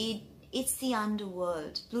 it's the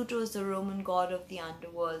underworld. Pluto is the Roman god of the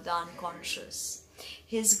underworld, the unconscious.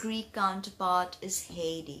 His Greek counterpart is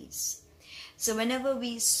Hades. So whenever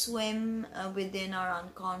we swim within our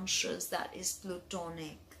unconscious, that is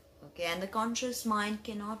Plutonic. Okay, and the conscious mind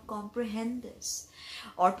cannot comprehend this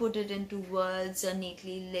or put it into words or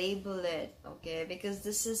neatly label it, okay, because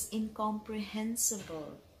this is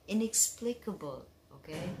incomprehensible, inexplicable,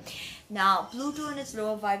 okay. Now, Pluto in its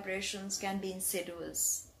lower vibrations can be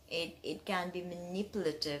insidious. It can be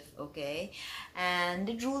manipulative, okay, and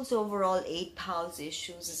it rules overall 8th house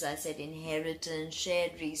issues, as I said: inheritance,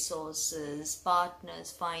 shared resources,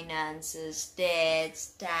 partners, finances, debts,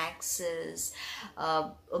 taxes,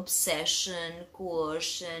 obsession,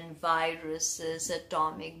 coercion, viruses,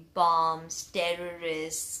 atomic bombs,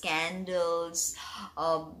 terrorists, scandals,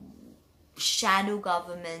 shadow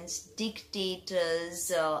governments,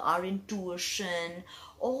 dictators, our intuition.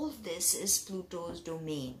 All this is Pluto's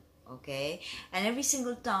domain, okay? And every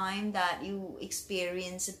single time that you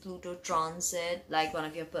experience a Pluto transit, like one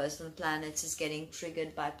of your personal planets is getting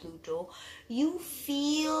triggered by Pluto, you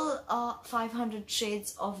feel 500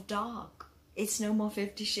 shades of dark. It's no more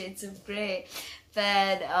 50 shades of gray.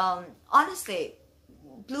 But honestly,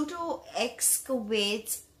 Pluto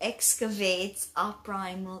excavates our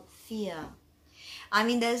primal fear. I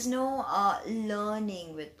mean, there's no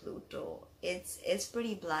learning with Pluto. It's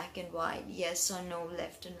pretty black and white, yes or no,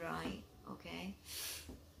 left and right, okay?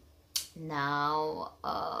 Now,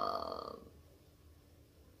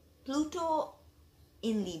 Pluto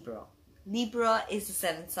in Libra. Libra is the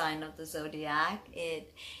 7th sign of the zodiac.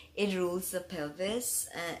 It rules the pelvis.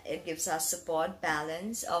 It gives us support,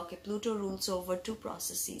 balance. Okay, Pluto rules over 2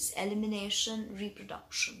 processes: elimination,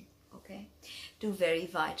 reproduction. Okay, 2 very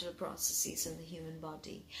vital processes in the human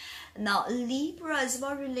body. Now, Libra is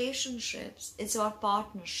about relationships. It's about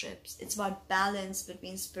partnerships. It's about balance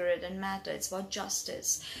between spirit and matter. It's about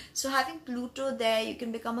justice. So having Pluto there, you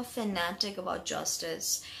can become a fanatic about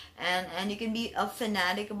justice. And you can be a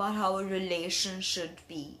fanatic about how a relation should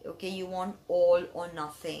be, okay? You want all or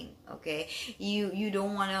nothing, okay? You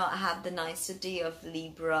don't want to have the nicety of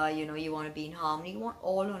Libra, you know, you want to be in harmony. You want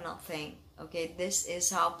all or nothing, okay? This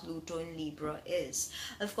is how Pluto in Libra is.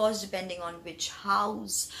 Of course, depending on which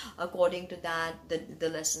house, according to that, the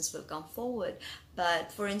lessons will come forward.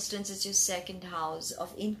 But for instance, it's your 2nd house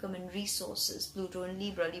of income and resources. Pluto in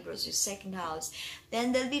Libra. Libra is your 2nd house.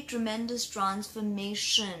 Then there'll be tremendous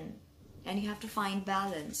transformation. And you have to find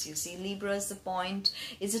balance. You see, Libra is the point,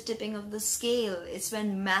 is a tipping of the scale. It's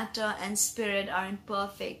when matter and spirit are in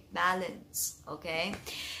perfect balance. Okay.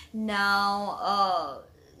 Now,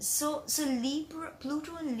 so Libra,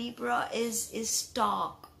 Pluto in Libra is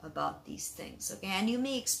stark about these things. Okay, and you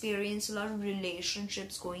may experience a lot of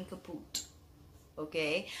relationships going kaput.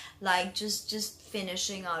 Okay, like just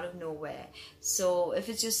finishing out of nowhere. So if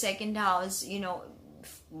it's your 2nd house, you know,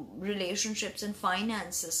 relationships and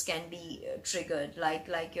finances can be triggered,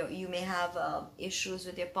 like you may have issues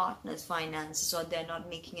with your partner's finances, or they're not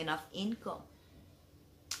making enough income.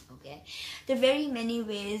 Okay, there are very many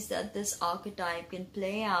ways that this archetype can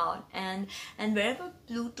play out, and wherever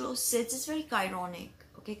Pluto sits, it's very chironic.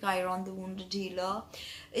 Okay, Chiron, the wounded healer,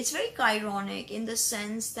 it's very chironic in the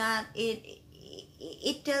sense that it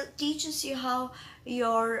teaches you how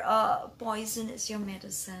your poison is your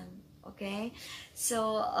medicine. Okay,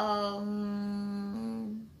 so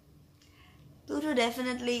Pluto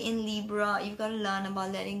definitely in Libra, you've got to learn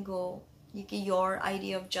about letting go. Your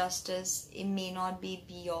idea of justice, it may not be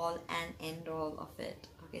be all and end all of it.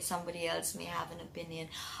 Okay, somebody else may have an opinion.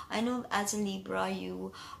 I know as a Libra,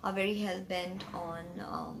 you are very hell-bent on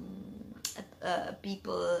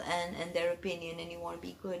people and their opinion, and you want to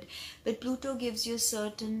be good. But Pluto gives you a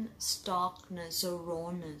certain starkness or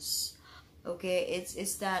rawness. Okay,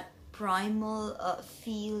 it's that primal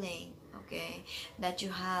feeling, okay, that you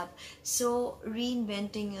have. So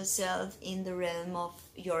reinventing yourself in the realm of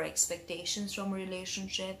your expectations from a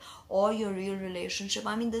relationship or your real relationship,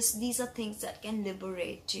 I mean, these are things that can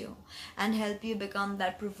liberate you and help you become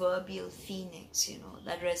that proverbial phoenix, you know,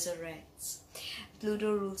 that resurrects.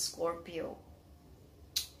 Pluto rules Scorpio.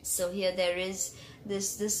 So here there is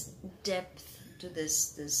this depth to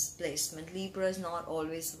this placement. Libra is not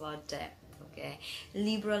always about depth. Okay,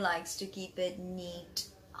 Libra likes to keep it neat,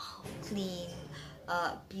 clean,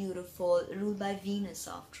 beautiful, ruled by Venus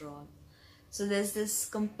after all. So there's this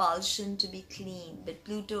compulsion to be clean, but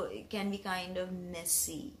Pluto, it can be kind of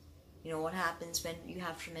messy. You know what happens when you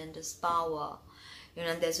have tremendous power, you know,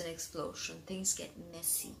 and there's an explosion, things get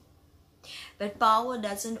messy. But power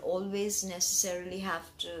doesn't always necessarily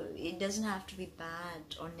have to, it doesn't have to be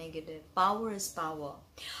bad or negative. Power is power.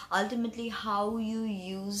 Ultimately, how you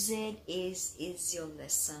use it is your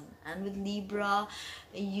lesson. And with Libra,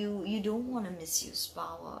 you don't want to misuse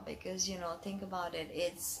power, because, you know, think about it.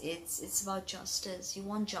 It's about justice. You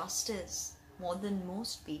want justice more than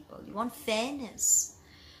most people. You want fairness.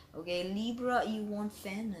 Okay, Libra, you want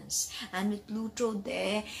fairness. And with Pluto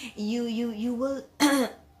there, you will,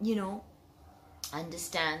 you know,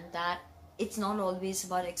 understand that it's not always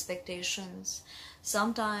about expectations.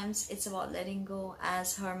 Sometimes it's about letting go.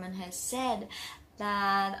 As Herman has said,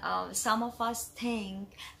 that some of us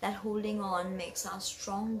think that holding on makes us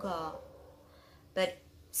stronger, but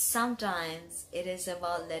sometimes it is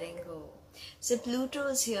about letting go. So Pluto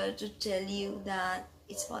is here to tell you that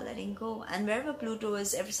it's about letting go. And wherever Pluto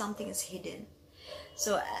is, something is hidden.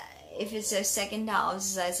 So if it's a second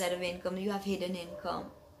house, as I said, of income, you have hidden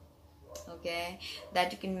income. Okay,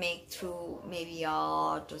 that you can make through maybe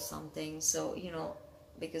art or something. So, you know,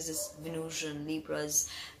 because it's Venusian, Libra's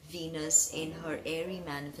Venus in her Aries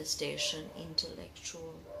manifestation,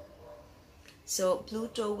 intellectual. So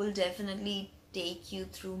Pluto will definitely take you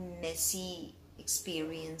through messy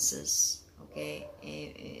experiences. Okay,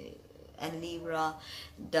 and Libra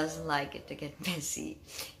doesn't like it to get messy.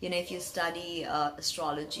 You know, if you study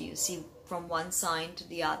astrology, you see from one sign to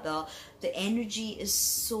the other, the energy is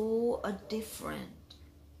so different.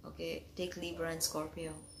 Okay, take Libra and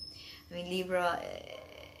Scorpio. I mean, Libra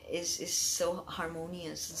is so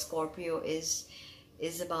harmonious, and Scorpio is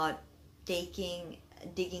about digging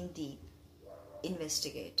deep,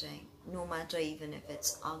 investigating, no matter even if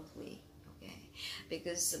it's ugly. Okay,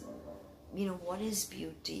 because you know, what is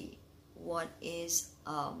beauty, what is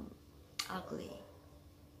ugly.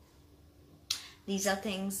 These are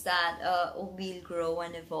things that we'll grow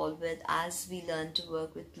and evolve with as we learn to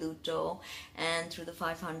work with Pluto, and through the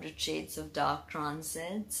 500 shades of dark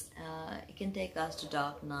transits. It can take us to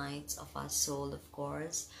dark nights of our soul, of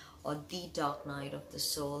course, or the dark night of the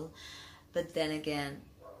soul. But then again,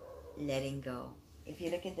 letting go. If you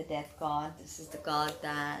look at the Death card, this is the card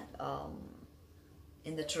that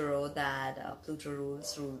in the tarot that Pluto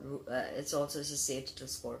rules. It's also associated to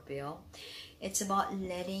Scorpio. It's about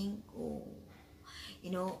letting go. You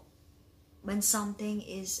know, when something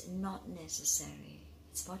is not necessary,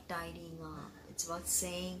 it's about tidying up. It's about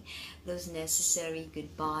saying those necessary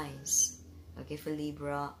goodbyes. Okay, for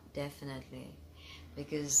Libra, definitely.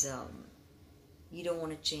 Because you don't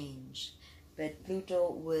want to change. But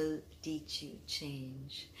Pluto will teach you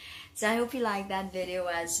change. So I hope you like that video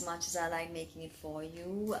as much as I like making it for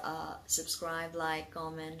you. Subscribe, like,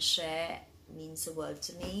 comment, share. It means the world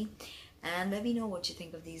to me. And let me know what you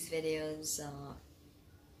think of these videos.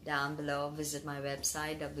 Down below, visit my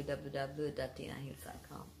website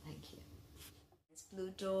www.tinahills.com. Thank you.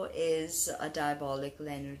 Pluto is a diabolical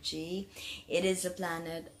energy. It is a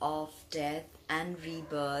planet of death and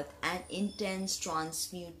rebirth and intense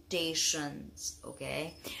transmutations.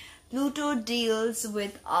 Okay, Pluto deals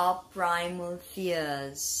with our primal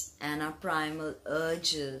fears and our primal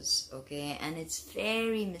urges, okay? And it's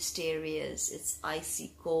very mysterious. It's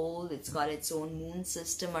icy cold. It's got its own moon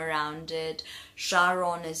system around it.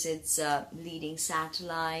 Charon is its leading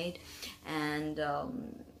satellite. And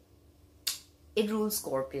it rules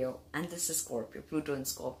Scorpio, and this is Scorpio, Pluto in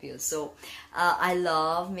Scorpio. So I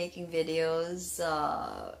love making videos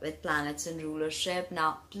with planets in rulership.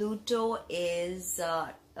 Now Pluto is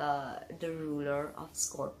the ruler of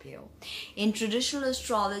Scorpio. In traditional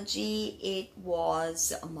astrology, it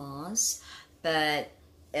was Mars, but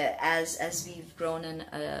as we've grown and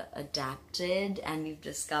adapted and we've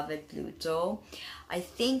discovered Pluto, I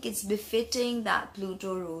think it's befitting that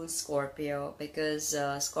Pluto rules Scorpio, because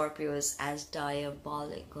Scorpio is as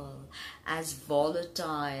diabolical, as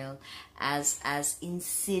volatile, as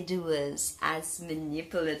insidious, as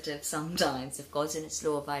manipulative sometimes, of course in its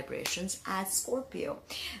lower vibrations, as Scorpio.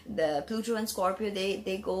 The Pluto and Scorpio,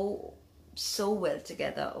 they go so well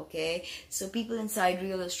together, okay? So people inside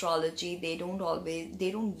real astrology, they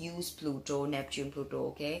don't use Pluto, Neptune, Pluto,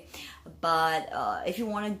 okay? But if you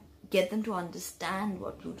want to get them to understand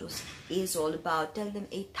what Pluto is all about, tell them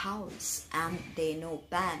 8 house and they know.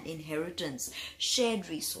 Bam, inheritance, shared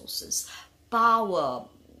resources, power,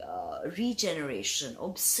 regeneration,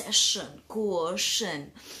 obsession,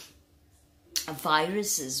 coercion,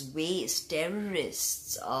 viruses, waste,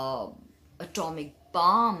 terrorists, atomic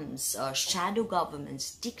bombs, shadow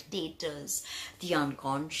governments, dictators, the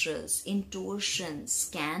unconscious, intuition,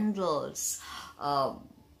 scandals,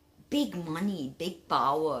 big money, big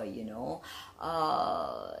power, you know.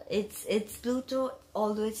 It's Pluto,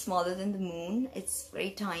 although it's smaller than the moon, it's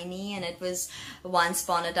very tiny, and it was once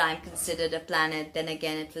upon a time considered a planet, then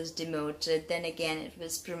again it was demoted, then again it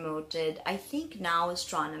was promoted. I think now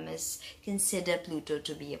astronomers consider Pluto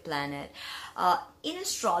to be a planet. In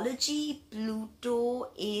astrology,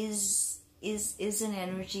 Pluto is an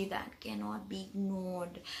energy that cannot be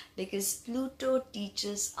ignored, because Pluto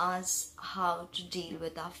teaches us how to deal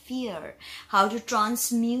with our fear, how to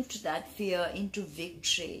transmute that fear into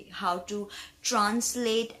victory, how to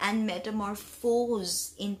translate and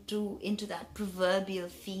metamorphose into that proverbial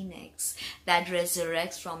phoenix that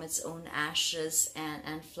resurrects from its own ashes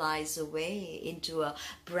and flies away into a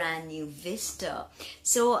brand new vista.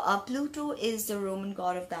 So Pluto is the Roman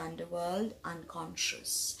god of the underworld,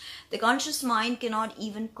 unconscious. The conscious mind cannot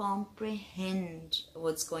even comprehend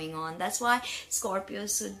what's going on. That's why Scorpio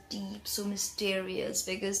is so deep, so mysterious,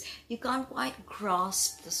 because you can't quite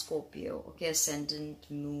grasp the Scorpio, okay, ascendant,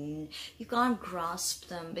 moon. You can't grasp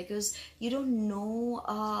them because you don't know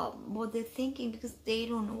what they're thinking, because they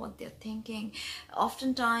don't know what they're thinking.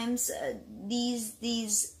 Oftentimes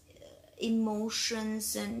these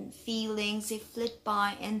emotions and feelings, they flit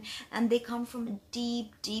by, and they come from a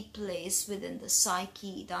deep place within the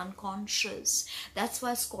psyche, the unconscious. That's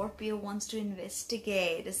why Scorpio wants to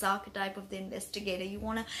investigate. This archetype of the investigator, you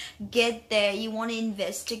want to get there, you want to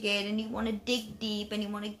investigate, and you want to dig deep, and you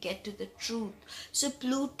want to get to the truth. So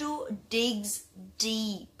Pluto digs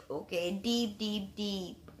deep, okay,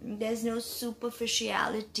 deep. There's no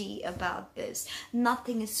superficiality about this.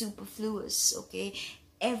 Nothing is superfluous, okay?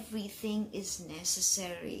 Everything is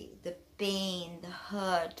necessary. The pain, the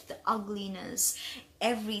hurt, the ugliness,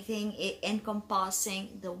 everything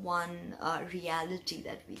encompassing the one reality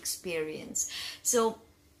that we experience. So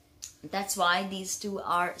that's why these two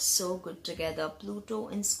are so good together. Pluto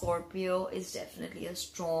in Scorpio is definitely a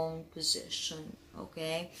strong position,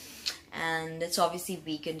 okay? And it's obviously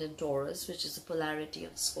weakened in Taurus, which is the polarity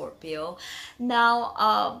of Scorpio.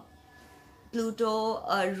 Now, Pluto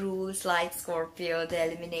rules, like Scorpio, the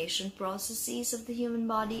elimination processes of the human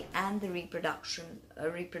body and the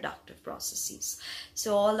reproductive processes.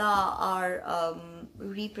 So all our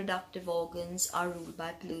reproductive organs are ruled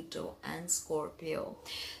by Pluto and Scorpio.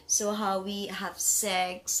 So how we have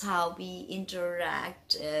sex, how we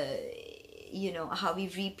interact, you know, how we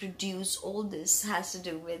reproduce, all this has to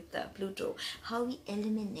do with Pluto. How we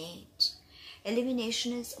eliminate.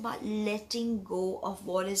 Elimination is about letting go of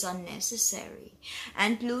what is unnecessary.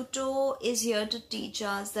 And Pluto is here to teach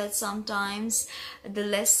us that sometimes the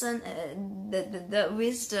lesson, the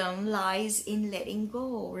wisdom lies in letting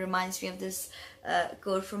go. Reminds me of this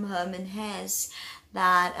quote from Hermann Hesse,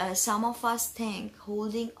 that some of us think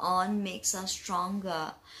holding on makes us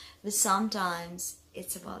stronger, but sometimes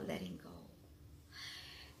it's about letting go.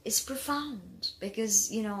 It's profound,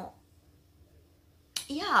 because, you know,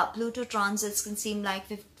 yeah, Pluto transits can seem like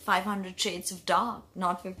 500 shades of dark,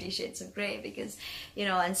 not 50 shades of gray, because, you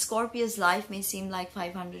know, and Scorpio's life may seem like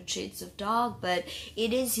 500 shades of dark, but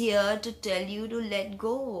it is here to tell you to let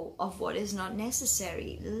go of what is not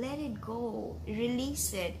necessary. Let it go,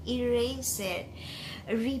 release it, erase it,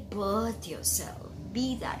 rebirth yourself,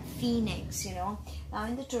 be that phoenix, you know. Now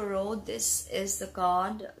in the Tarot, this is the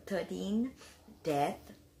card 13, death,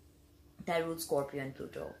 that rules Scorpio and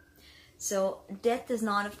Pluto. So death is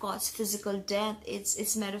not, of course, physical death.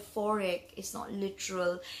 It's metaphoric. It's not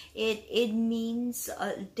literal. It means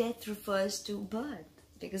death refers to birth,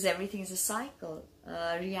 because everything is a cycle.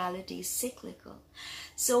 Reality is cyclical.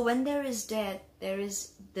 So when there is death, there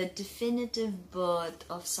is the definitive birth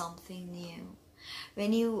of something new.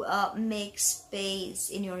 When you make space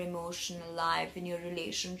in your emotional life, in your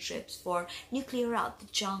relationships, you clear out the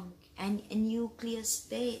junk, and you clear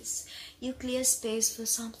space. You clear space for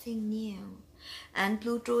something new. And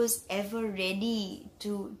Pluto is ever ready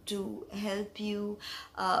to help you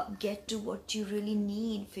get to what you really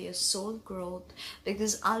need for your soul growth,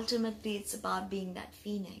 because ultimately it's about being that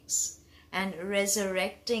phoenix and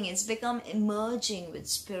resurrecting. It's become emerging with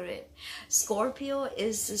spirit. Scorpio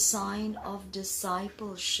is the sign of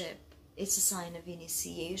discipleship. It's a sign of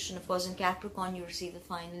initiation. Of course, in Capricorn, you receive the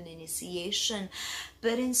final initiation.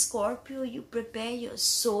 But in Scorpio, you prepare your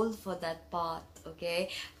soul for that path, okay?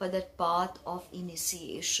 For that path of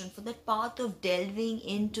initiation, for that path of delving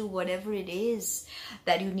into whatever it is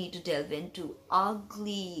that you need to delve into.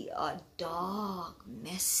 Ugly, dark,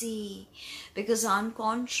 messy. Because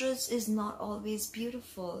unconscious is not always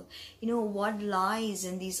beautiful. You know, what lies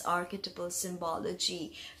in these archetypal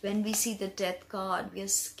symbology? When we see the death card, we are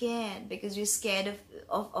scared, because we're scared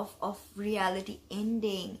of reality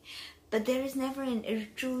ending. But there is never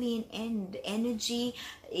truly an end. Energy,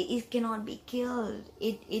 it cannot be killed.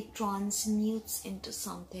 It transmutes into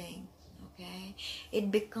something. Okay?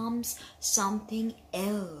 It becomes something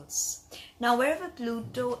else. Now, wherever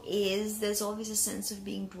Pluto is, there's always a sense of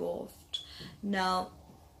being dwarfed. Now,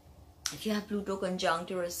 if you have Pluto conjunct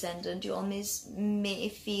your ascendant, you always may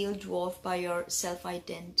feel dwarfed by your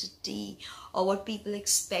self-identity or what people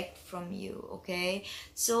expect from you, okay?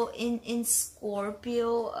 So in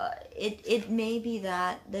Scorpio, it may be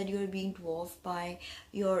that you're being dwarfed by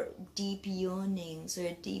your deep yearnings or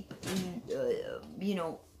your deep, you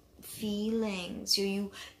know, feelings.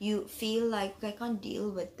 You feel like, I can't deal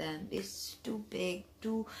with them. It's too big.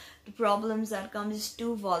 The problems that come is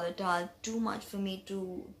too volatile, too much for me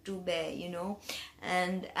to bear, you know.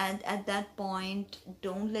 And at that point,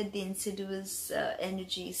 don't let the insidious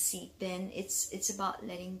energy seep in. It's about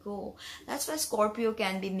letting go. That's why Scorpio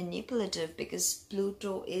can be manipulative, because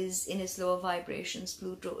Pluto is in its lower vibrations.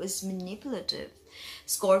 Pluto is manipulative.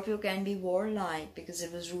 Scorpio can be warlike because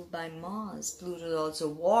it was ruled by Mars. Pluto is also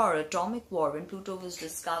war, atomic war. When Pluto was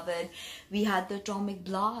discovered, we had the atomic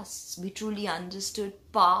blasts. We truly understood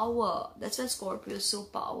power. That's why Scorpio is so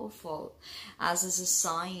powerful as is a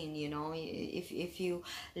sign, you know. If you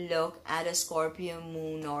look at a Scorpio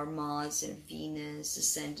moon or Mars and Venus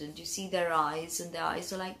ascendant, you see their eyes, and their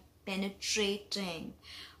eyes are like penetrating,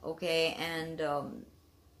 okay? And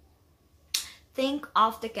think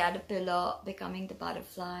of the caterpillar becoming the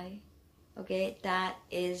butterfly, okay? That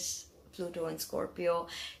is Pluto and Scorpio.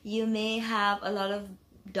 You may have a lot of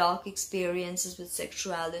dark experiences with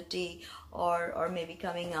sexuality, or maybe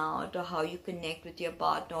coming out, or how you connect with your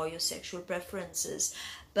partner, or your sexual preferences,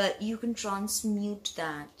 but you can transmute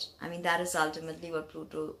that. I mean, that is ultimately what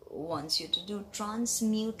Pluto wants you to do.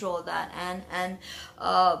 Transmute all that and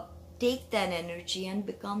take that energy and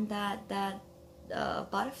become that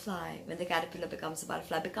butterfly. When the caterpillar becomes a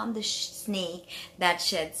butterfly, become the snake that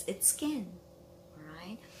sheds its skin.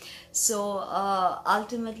 Right? So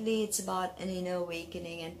ultimately it's about an inner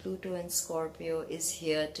awakening, and Pluto and Scorpio is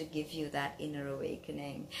here to give you that inner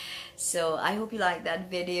awakening. So I hope you like that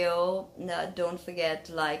video. Don't forget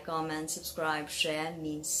to like, comment, subscribe, share. It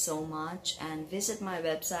means so much. And visit my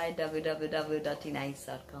website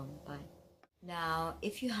www.tnice.com. Bye. Now,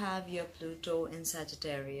 if you have your Pluto in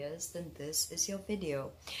Sagittarius, then this is your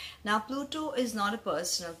video. Now, Pluto is not a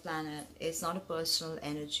personal planet. It's not a personal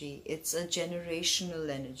energy. It's a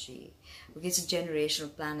generational energy. Okay, it's a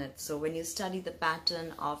generational planet. So when you study the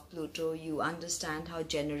pattern of Pluto, you understand how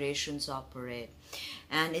generations operate.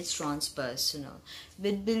 And it's transpersonal.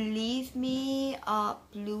 But believe me,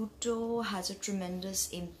 Pluto has a tremendous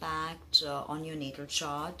impact on your natal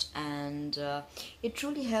chart, and it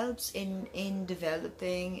truly helps in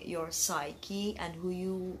developing your psyche and who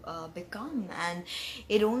you become. And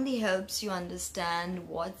it only helps you understand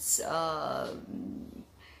what's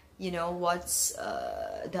you know,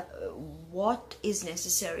 what is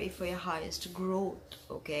necessary for your highest growth.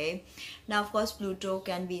 Okay, now of course Pluto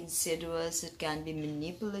can be insidious, it can be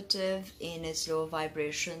manipulative in its lower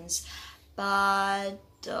vibrations, but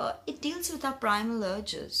it deals with our primal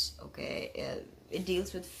urges. Okay, it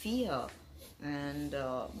deals with fear, and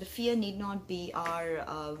the fear need not be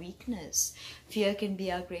our weakness. Fear can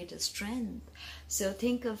be our greatest strength. So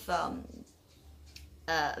think of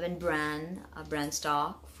when Bran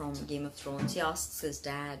Stark from Game of Thrones, he asks his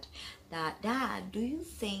dad that, "Dad, do you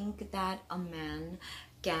think that a man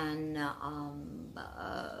can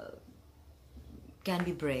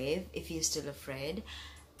be brave if he is still afraid?"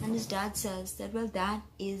 And his dad says that, well, that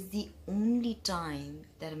is the only time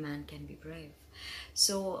that a man can be brave.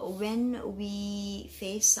 So when we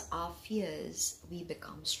face our fears, we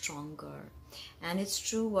become stronger. And it's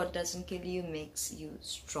true, what doesn't kill you makes you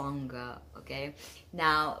stronger. Okay,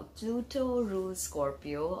 now Pluto rules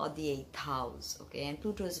Scorpio, or the 8th house. Okay, and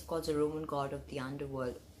Pluto is of course a Roman god of the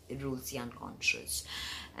underworld. It rules the unconscious,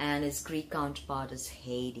 and its Greek counterpart is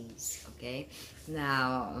Hades. Okay,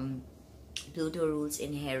 now Pluto rules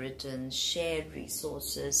inheritance, shared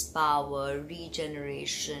resources, power,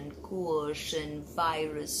 regeneration, coercion,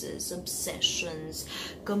 viruses, obsessions,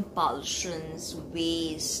 compulsions,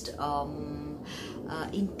 waste,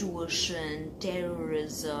 intuition,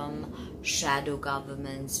 terrorism, shadow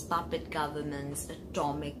governments, puppet governments,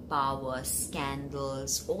 atomic power,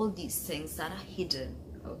 scandals, all these things that are hidden.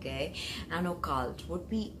 Okay, and occult, what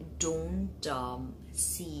we don't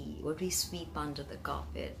see, what we sweep under the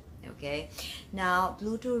carpet. Okay, now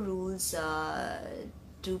Pluto rules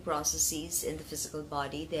two processes in the physical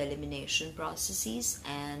body: the elimination processes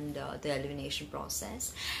and the elimination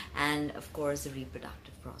process, and of course the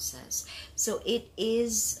reproductive process. So it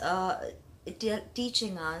is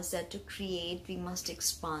teaching us that to create we must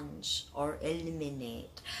expunge or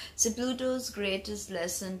eliminate. So Pluto's greatest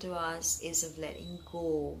lesson to us is of letting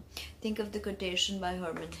go. Think of the quotation by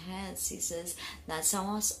Hermann Hesse. He says that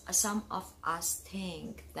some of us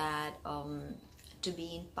think that to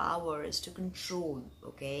be in power is to control.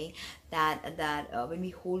 Okay, that when we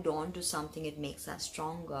hold on to something, it makes us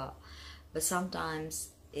stronger, but sometimes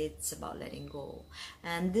it's about letting go.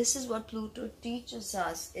 And this is what Pluto teaches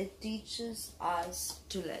us. It teaches us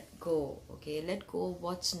to let go. Okay, let go of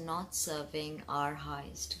what's not serving our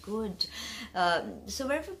highest good. So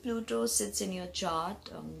wherever Pluto sits in your chart,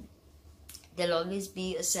 there'll always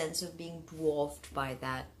be a sense of being dwarfed by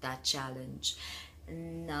that challenge.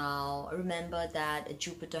 Now remember that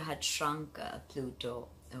Jupiter had shrunk Pluto.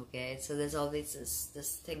 Okay, so there's always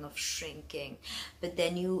this thing of shrinking, but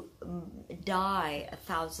then you die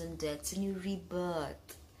 1,000 deaths and you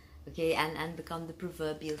rebirth. Okay, and become the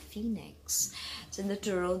proverbial phoenix. So in the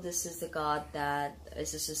tarot, this is the card that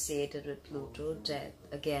is associated with Pluto, death.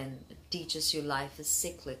 Again, it teaches you life is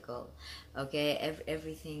cyclical. Okay,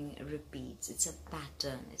 everything repeats. It's a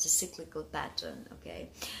pattern. It's a cyclical pattern.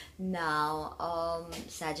 Okay, now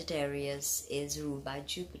Sagittarius is ruled by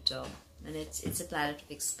Jupiter, and it's a planet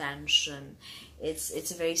of expansion.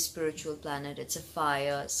 It's a very spiritual planet. It's a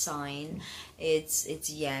fire sign. It's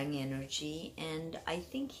yang energy, and I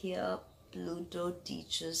think here Pluto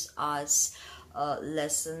teaches us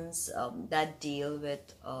lessons that deal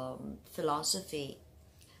with philosophy.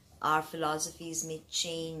 Our philosophies may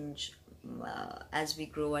change as we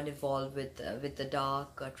grow and evolve with the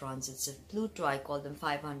dark transits of Pluto. I call them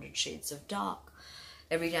 500 shades of dark.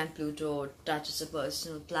 Every time Pluto touches a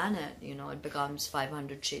personal planet, you know, it becomes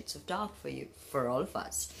 500 shades of dark for you, for all of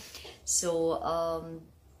us. So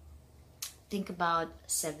think about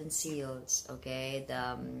Seven Seals, okay,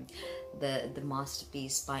 the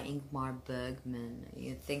masterpiece by Ingmar Bergman.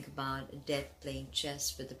 You think about Death playing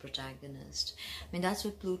chess with the protagonist. I mean, that's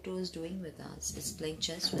what Pluto is doing with us. It's playing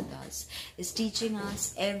chess with us. It's teaching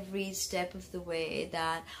us every step of the way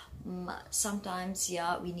that sometimes,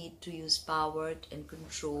 yeah, we need to use power and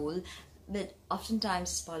control, but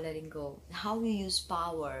oftentimes it's about letting go. How we use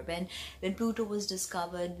power. When Pluto was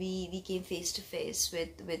discovered, we came face to face with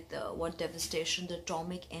what devastation the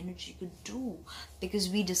atomic energy could do, because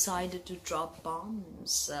we decided to drop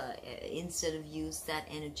bombs instead of use that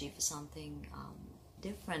energy for something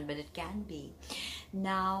different. But it can be.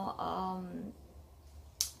 Now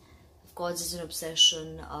of course, there's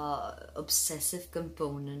an obsessive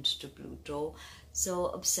component to Pluto. So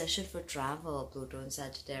obsession for travel, Pluto and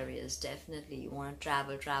Sagittarius, definitely. You want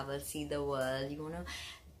to travel, see the world. You want to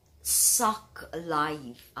suck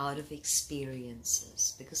life out of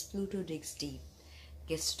experiences, because Pluto digs deep,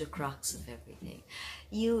 gets to the crux of everything.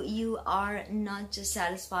 You are not just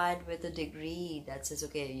satisfied with a degree that says,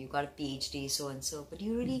 okay, you got a PhD, so and so, but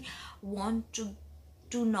you really want to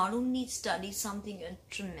to not only study something you're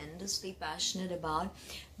tremendously passionate about,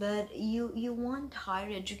 but you want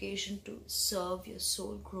higher education to serve your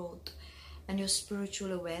soul growth and your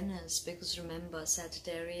spiritual awareness. Because remember,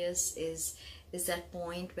 Sagittarius is that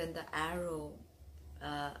point when the arrow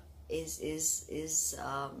is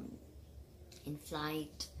in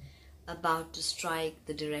flight, about to strike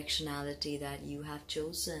the directionality that you have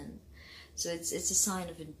chosen. So it's a sign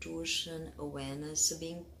of intuition, awareness. So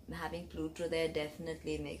having Pluto there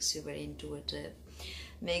definitely makes you very intuitive,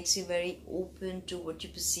 makes you very open to what you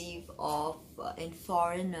perceive of in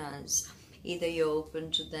foreigners. Either you're open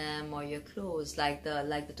to them or you're closed, like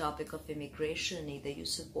the topic of immigration. Either you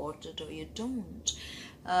support it or you don't.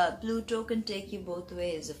 Pluto can take you both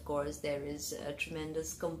ways. Of course, there is a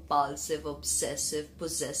tremendous compulsive, obsessive,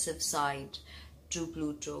 possessive side to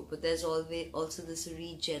Pluto, but there's always also this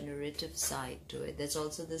regenerative side to it. There's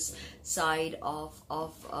also this side of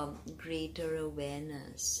greater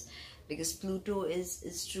awareness, because Pluto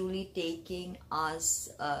is truly taking us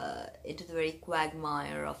into the very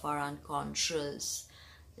quagmire of our unconscious,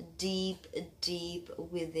 deep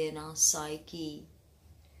within our psyche,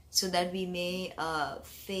 so that we may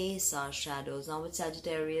face our shadows. Now with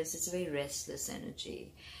Sagittarius, it's a very restless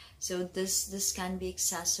energy. So this can be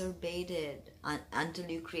exacerbated until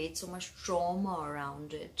you create so much trauma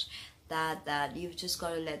around it that you've just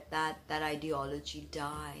got to let that ideology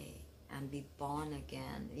die and be born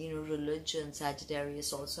again. You know, religion,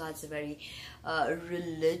 Sagittarius also has a very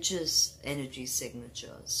religious energy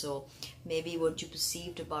signature. So maybe what you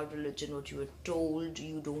perceived about religion, what you were told,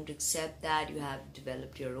 you don't accept that. You have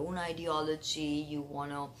developed your own ideology. You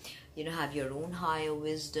want to, you know, have your own higher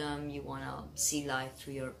wisdom. You want to see life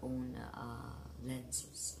through your own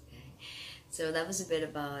lenses. Okay, so that was a bit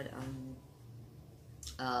about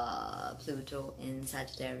Pluto in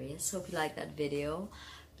Sagittarius. Hope you liked that video.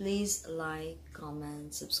 Please like,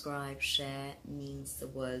 comment, subscribe, share. It means the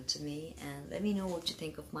world to me. And let me know what you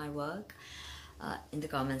think of my work in the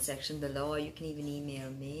comment section below, or you can even email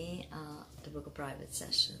me to book a private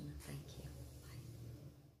session. Thank you.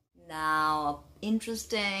 Bye. Now,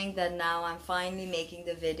 interesting that now I'm finally making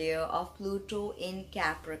the video of Pluto in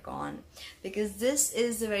Capricorn, because this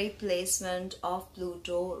is the very placement of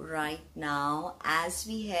Pluto right now as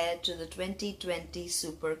we head to the 2020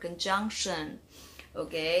 super conjunction.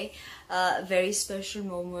 Okay, very special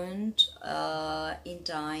moment in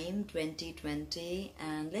time, 2020,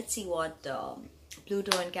 and let's see what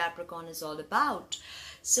Pluto and Capricorn is all about.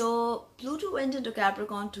 So Pluto went into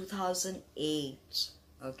Capricorn 2008,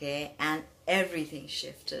 okay, and everything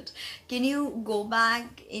shifted. Can you go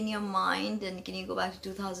back in your mind, and can you go back to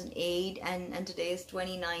 2008 and today is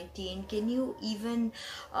 2019? Can you even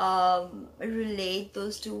relate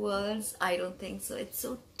those two worlds? I don't think so. It's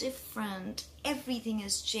so different. Everything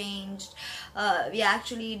has changed. We're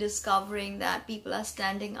actually discovering that people are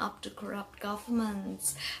standing up to corrupt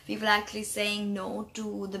governments. People are actually saying no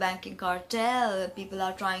to the banking cartel. People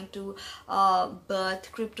are trying to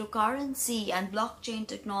birth cryptocurrency and blockchain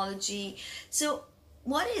technology. So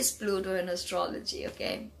what is Pluto in astrology?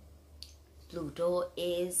 Okay, Pluto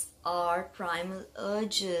is our primal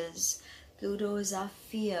urges. Pluto is our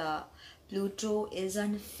fear. Pluto is our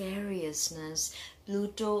nefariousness.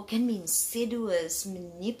 Pluto can be insidious,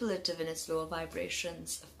 manipulative in its lower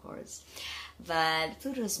vibrations, of course. But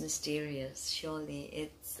Pluto is mysterious, surely.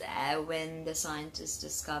 It's when the scientists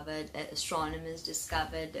discovered, astronomers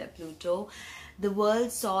discovered Pluto, the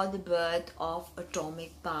world saw the birth of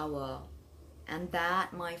atomic power. And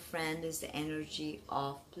that, my friend, is the energy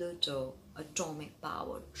of Pluto. Atomic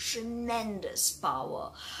power, tremendous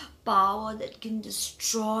power. Power that can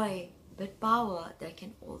destroy, but power that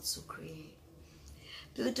can also create.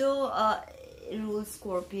 Pluto rules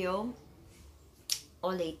Scorpio,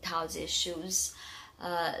 all 8th house issues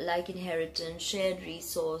like inheritance, shared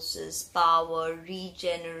resources, power,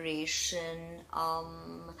 regeneration,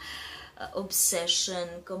 obsession,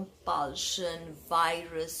 compulsion,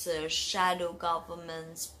 viruses, shadow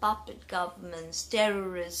governments, puppet governments,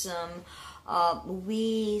 terrorism,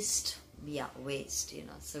 waste. Yeah, waste, you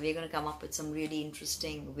know. So we're going to come up with some really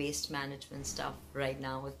interesting waste management stuff right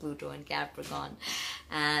now with Pluto and Capricorn.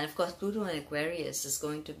 And of course, Pluto and Aquarius is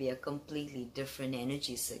going to be a completely different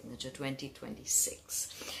energy signature,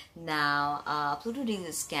 2026. Now, Pluto deals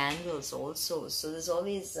with scandals also. So there's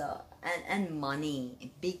always, and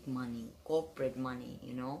money, big money, corporate money,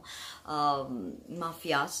 you know,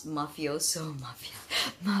 mafioso.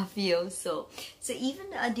 So even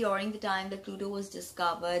during the time that Pluto was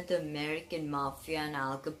discovered, the American mafia and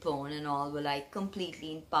Al Capone and all were like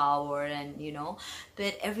completely in power, and you know,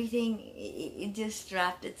 but everything, it just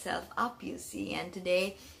wrapped itself up, you see. And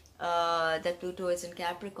today that Pluto is in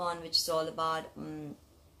Capricorn, which is all about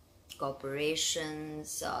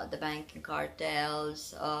corporations, the banking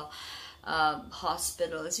cartels,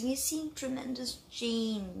 hospitals. We're seeing tremendous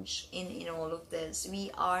change in all of this.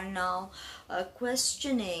 We are now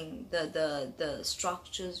questioning the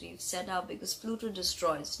structures we've set up, because Pluto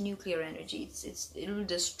destroys nuclear energy. It will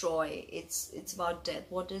destroy. It's about death.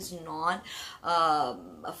 What is not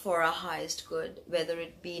for our highest good, whether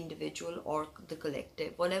it be individual or the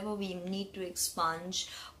collective. Whatever we need to expunge,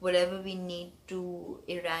 whatever we need to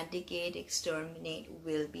eradicate, exterminate,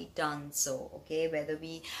 will be done so. Okay, whether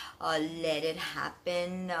we let it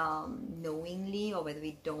happen knowingly or whether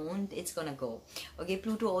we don't, it's gonna go. Okay,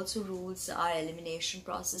 Pluto also rules our elimination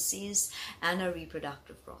processes and our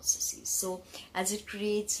reproductive processes. So as it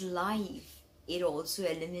creates life, it also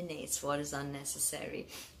eliminates what is unnecessary,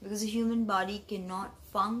 because a human body cannot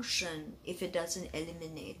function if it doesn't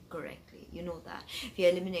eliminate correctly. You know that if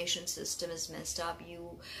your elimination system is messed up,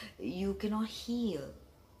 you cannot heal.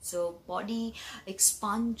 So body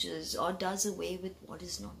expunges or does away with what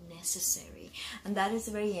is not necessary, and that is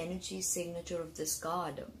the very energy signature of this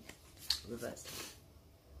card. Reverse.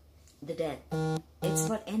 The death. It's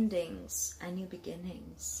about endings and new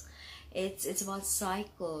beginnings. It's about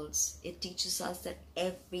cycles. It teaches us that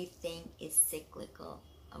everything is cyclical.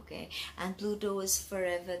 Okay, and Pluto is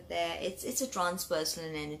forever there. It's a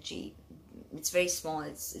transpersonal energy. It's very small.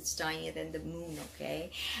 It's tinier than the moon.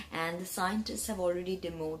 Okay, and the scientists have already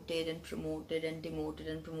demoted and promoted and demoted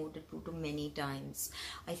and promoted Pluto many times.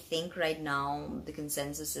 I think right now the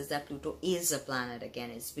consensus is that Pluto is a planet again.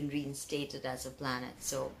 It's been reinstated as a planet.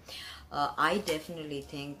 So I definitely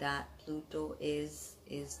think that Pluto is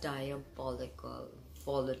diabolical,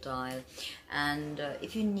 volatile, and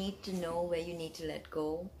if you need to know where you need to let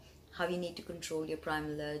go, how you need to control your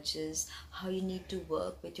primal urges, how you need to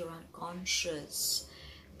work with your unconscious,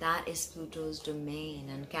 that is Pluto's domain.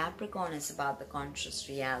 And Capricorn is about the conscious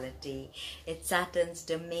reality. It's Saturn's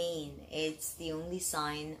domain. It's the only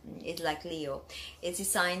sign, it's like Leo, it's a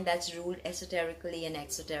sign that's ruled esoterically and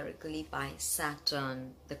exoterically by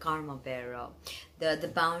Saturn, the karma bearer,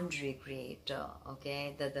 the boundary creator,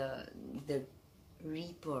 okay, the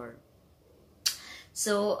reaper.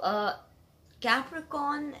 So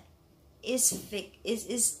Capricorn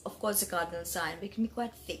is of course a cardinal sign, but it can be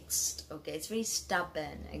quite fixed. Okay, it's very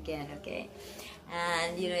stubborn again. Okay,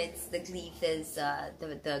 and you know, it's the glyph is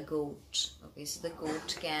the goat. Okay, so the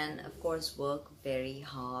goat can of course work very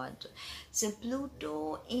hard. So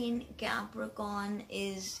Pluto in Capricorn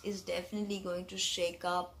is definitely going to shake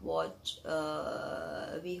up what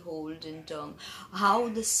we hold in terms how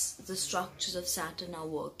the structures of Saturn are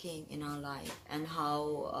working in our life, and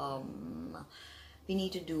how we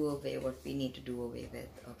need to do away what we need to do away with.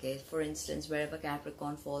 Okay, for instance, wherever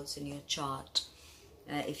Capricorn falls in your chart,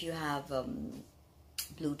 if you have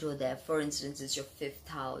Pluto there, for instance, it's your 5th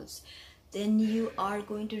house, then you are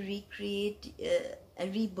going to recreate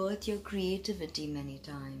rebirth your creativity many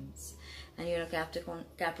times. And you know,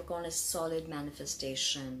 Capricorn is solid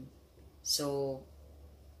manifestation. So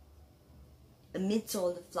amidst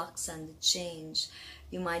all the flux and the change,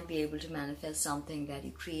 you might be able to manifest something that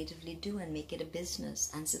you creatively do and make it a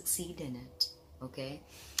business and succeed in it. Okay,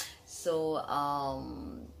 so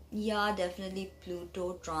yeah, definitely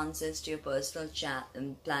Pluto transits to your personal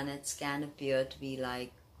planets can appear to be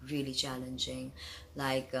like really challenging,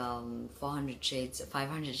 like 500 shades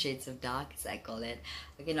of dark, as I call it.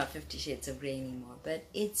 Okay, not 50 shades of grey anymore, but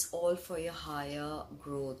it's all for your higher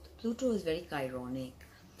growth. Pluto is very chironic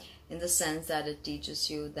in the sense that it teaches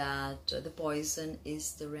you that the poison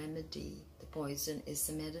is the remedy, the poison is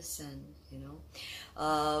the medicine, you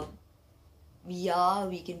know. Yeah,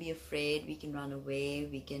 we can be afraid, we can run away,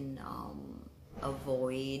 we can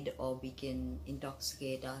avoid, or we can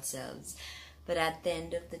intoxicate ourselves. But at the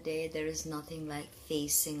end of the day, there is nothing like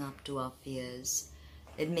facing up to our fears.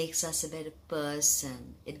 It makes us a better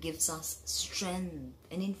person. It gives us strength,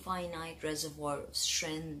 an infinite reservoir of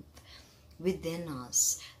strength within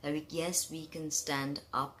us, that we can stand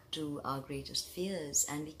up to our greatest fears,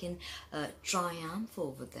 and we can triumph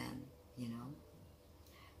over them. You know,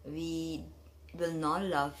 we will not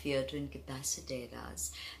allow fear to incapacitate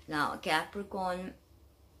us. Now Capricorn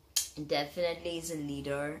definitely is a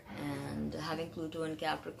leader, and having Pluto in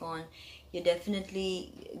Capricorn, you're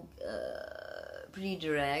definitely pretty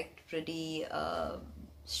direct, pretty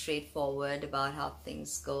straightforward about how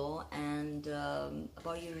things go, and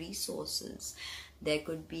about your resources. There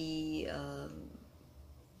could be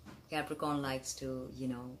Capricorn likes to, you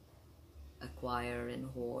know, acquire and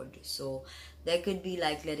hoard, so there could be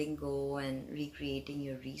like letting go and recreating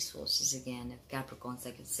your resources again if Capricorn's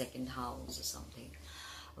like a 2nd house or something.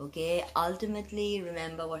 Okay, ultimately,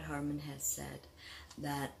 remember what Herman has said,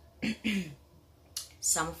 that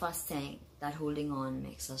some of us think that holding on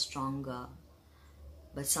makes us stronger,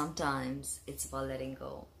 but sometimes it's about letting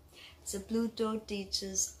go. So Pluto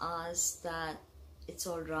teaches us that it's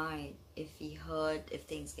all right if we hurt, if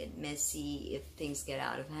things get messy, if things get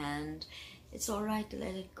out of hand. It's all right to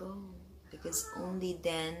let it go, because only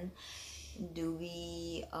then do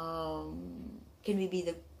we can we be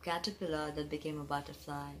the caterpillar that became a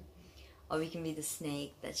butterfly, or we can be the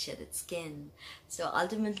snake that shed its skin. So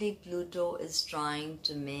ultimately, Pluto is trying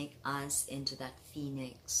to make us into that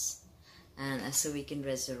phoenix, and so we can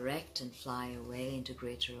resurrect and fly away into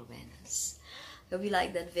greater awareness. Hope you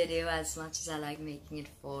like that video as much as I like making it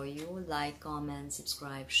for you. Like, comment,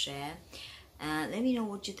 subscribe, share, and let me know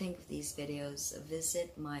what you think of these videos.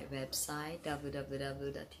 Visit my website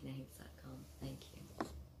www.tinahicks.com. Thank you.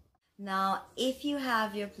 Now, if you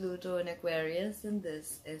have your Pluto in Aquarius, then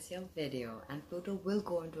this is your video. And Pluto will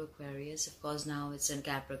go into Aquarius. Of course, now it's in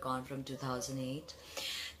Capricorn from 2008.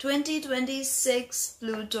 2026,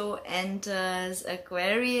 Pluto enters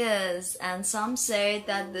Aquarius. And some say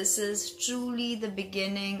that this is truly the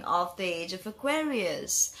beginning of the age of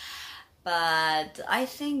Aquarius. But I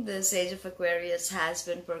think this age of Aquarius has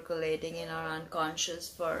been percolating in our unconscious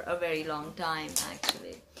for a very long time,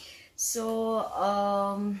 actually. So,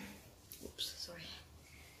 oops, sorry.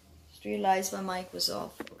 Just realized my mic was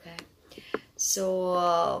off. Okay.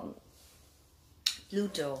 So,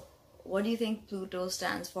 Pluto. What do you think Pluto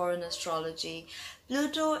stands for in astrology?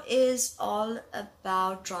 Pluto is all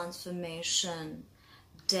about transformation,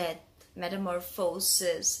 death,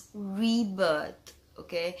 metamorphosis, rebirth.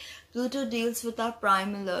 Okay, Pluto deals with our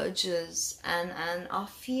primal urges and our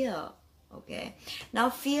fear. Okay, now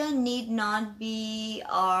fear need not be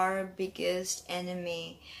our biggest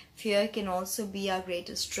enemy. Fear can also be our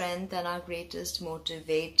greatest strength and our greatest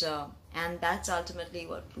motivator, and that's ultimately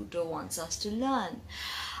what Pluto wants us to learn.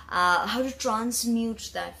 How to transmute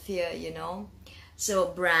that fear, you know.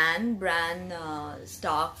 So Bran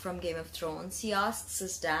Stark from Game of Thrones, he asks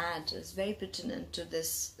his dad, is very pertinent to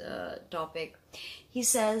this topic. He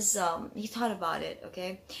says, he thought about it,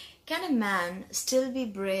 okay. Can a man still be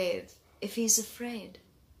brave if he's afraid?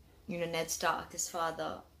 You know, Ned Stark, his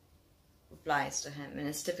father, replies to him in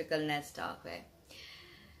his typical Ned Stark way.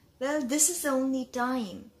 Well, this is the only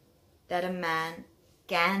time that a man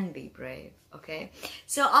can be brave. Okay,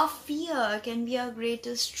 so our fear can be our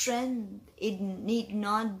greatest strength. It need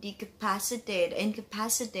not incapacitate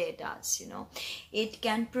us, you know. It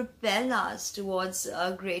can propel us towards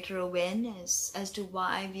a greater awareness as to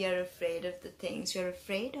why we are afraid of the things we are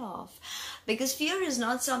afraid of. Because fear is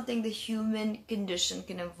not something the human condition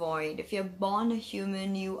can avoid. If you're born a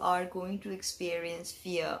human, you are going to experience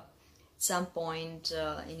fear some point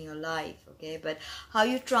in your life, okay, but how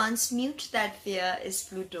you transmute that fear is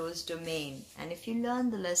Pluto's domain. And if you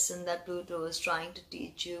learn the lesson that Pluto is trying to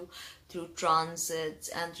teach you through transits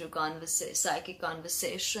and through psychic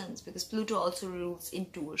conversations, because Pluto also rules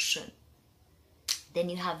intuition, then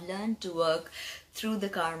you have learned to work through the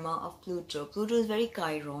karma of Pluto. Pluto is very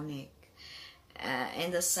chironic. In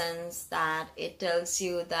the sense that it tells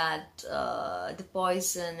you that the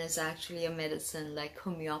poison is actually a medicine, like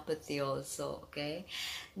homeopathy also, okay.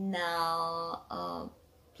 Now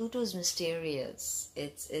Pluto is mysterious.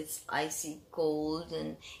 It's icy cold,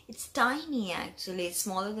 and it's tiny actually. It's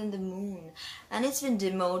smaller than the moon, and it's been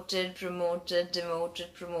demoted, promoted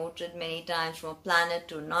many times, from a planet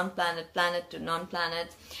to a non-planet, planet to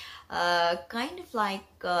non-planet. Kind of like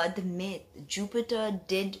the myth, Jupiter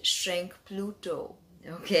did shrink Pluto.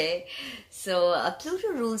 Okay, so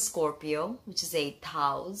Pluto rules Scorpio, which is 8th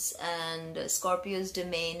house, and Scorpio's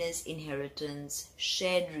domain is inheritance,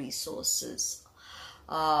 shared resources,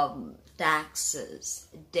 taxes,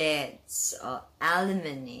 debts,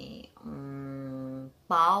 alimony,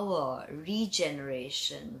 power,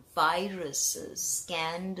 regeneration, viruses,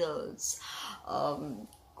 scandals,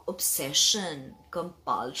 obsession,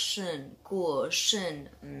 compulsion, coercion,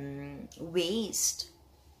 waste,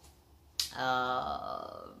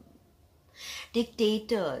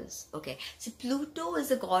 dictators. Okay, so Pluto is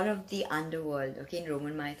the god of the underworld, okay, in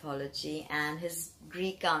Roman mythology, and his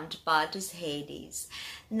Greek counterpart is Hades.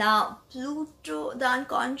 Now Pluto, the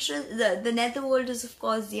unconscious, the netherworld is of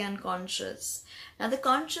course the unconscious. Now the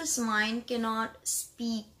conscious mind cannot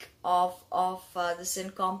speak of this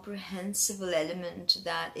incomprehensible element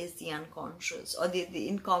that is the unconscious, or the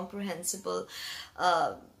incomprehensible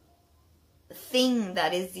thing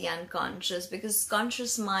that is the unconscious, because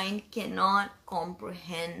conscious mind cannot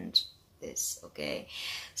comprehend this, okay?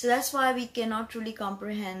 So that's why we cannot really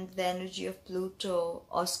comprehend the energy of Pluto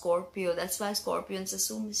or Scorpio. That's why Scorpions are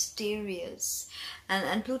so mysterious,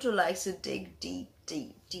 and Pluto likes to dig deep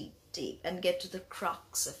and get to the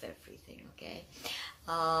crux of everything, okay?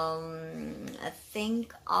 I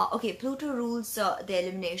think okay, Pluto rules the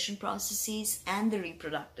elimination processes and the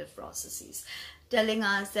reproductive processes, telling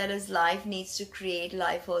us that as life needs to create,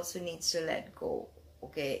 life also needs to let go,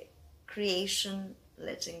 okay? Creation,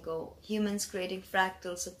 letting go, humans creating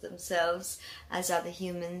fractals of themselves as other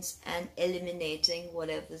humans, and eliminating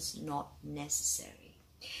whatever's not necessary.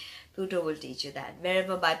 Pluto will teach you that.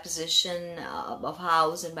 Wherever by position of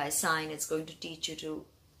house and by sign, it's going to teach you to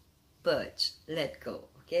purge, let go,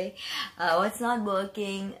 okay? What's not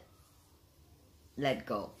working, let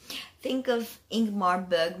go. Think of Ingmar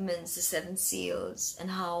Bergman's The Seven Seals and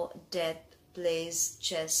how death plays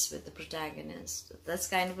chess with the protagonist. That's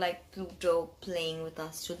kind of like Pluto playing with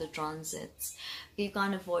us through the transits. You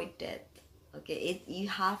can't avoid death, okay? You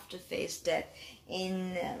have to face death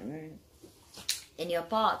in your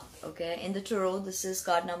path, okay? In the tarot, this is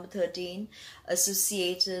card number 13,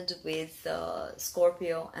 associated with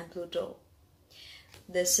Scorpio and Pluto.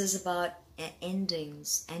 This is about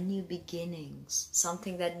endings and new beginnings.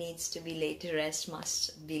 Something that needs to be laid to rest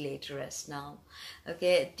must be laid to rest now,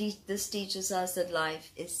 okay? This teaches us that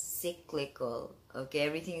life is cyclical, okay?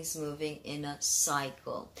 Everything is moving in a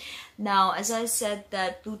cycle. Now, as I said,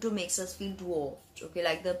 that Pluto makes us feel dwarfed, okay?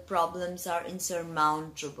 Like the problems are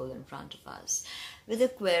insurmountable in front of us. With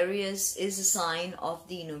Aquarius is a sign of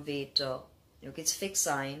the innovator, okay? It's a fixed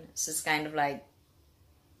sign, so it's kind of like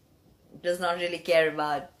does not really care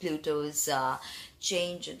about Pluto's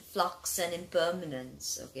change and flux and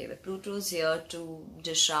impermanence, okay? But Pluto's here to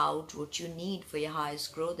dish out what you need for your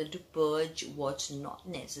highest growth and to purge what's not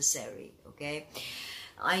necessary, okay?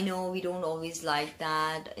 I know we don't always like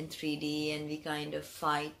that in 3D, and we kind of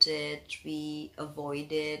fight it, we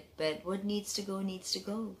avoid it, but what needs to go needs to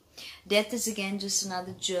go. Death is again just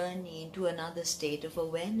another journey into another state of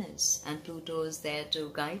awareness, and Pluto is there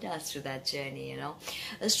to guide us through that journey, you know.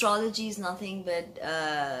 Astrology is nothing but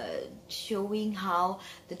showing how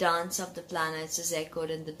the dance of the planets is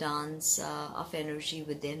echoed in the dance of energy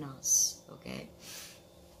within us, okay?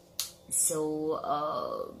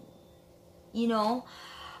 So, you know,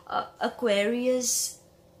 Aquarius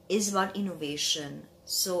is about innovation.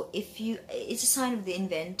 So it's a sign of the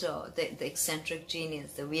inventor, the eccentric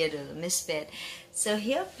genius, the weirdo, the misfit. So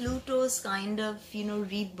here Pluto's kind of, you know,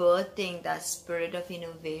 rebirthing that spirit of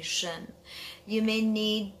innovation. You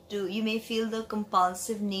may feel the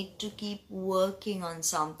compulsive need to keep working on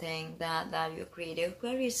something that you're creating.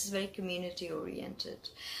 Aquarius is very community oriented.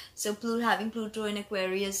 So having Pluto in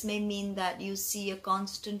Aquarius may mean that you see a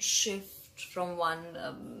constant shift from one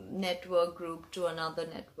network group to another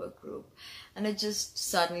network group, and it just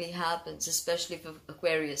suddenly happens, especially if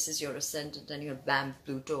Aquarius is your ascendant and you have bam,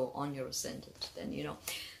 Pluto on your ascendant. Then, you know,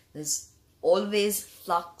 there's always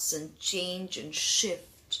flux and change and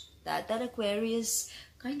shift. That Aquarius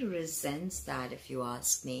kind of resents that, if you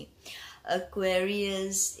ask me.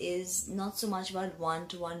 Aquarius is not so much about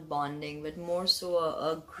one-to-one bonding, but more so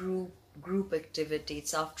a group activity.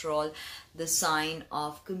 It's after all the sign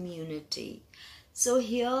of community. So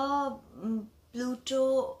here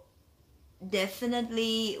Pluto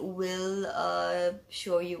definitely will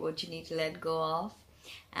show you what you need to let go of,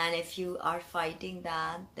 and if you are fighting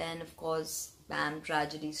that, then of course bam,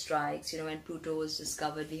 tragedy strikes. You know, when Pluto was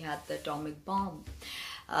discovered, we had the atomic bomb.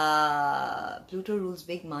 Pluto rules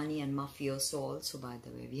big money and mafioso also, by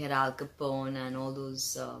the way. We had Al Capone and all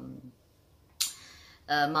those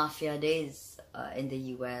mafia days in the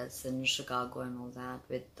US and Chicago and all that,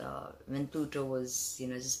 with when Pluto was, you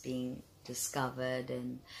know, just being discovered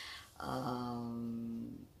and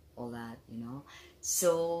all that, you know.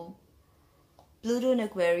 So Pluto in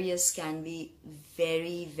Aquarius can be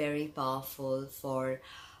very, very powerful for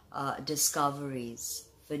discoveries,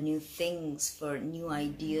 for new things, for new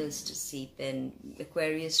ideas to seep in.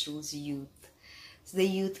 Aquarius rules youth, so the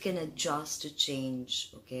youth can adjust to change,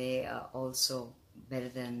 okay, also better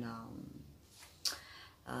than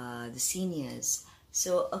the seniors.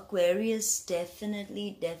 So Aquarius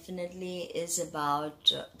definitely is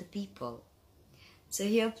about the people. So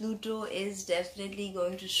here Pluto is definitely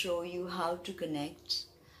going to show you how to connect,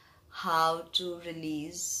 how to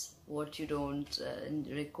release what you don't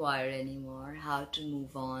require anymore, how to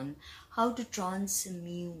move on, how to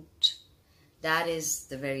transmute. That is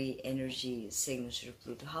the very energy signature of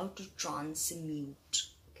Pluto, how to transmute.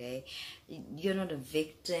 Okay, you're not a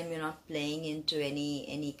victim, you're not playing into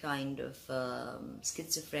any kind of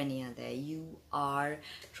schizophrenia there. You are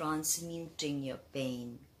transmuting your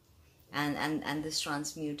pain. And this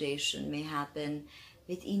transmutation may happen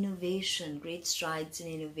with innovation, great strides in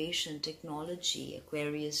innovation, technology.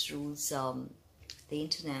 Aquarius rules the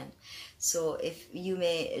internet. So if you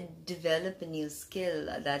may develop a new skill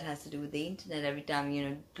that has to do with the internet, every time, you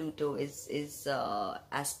know, Pluto is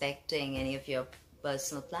aspecting any of your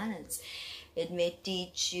personal planets, it may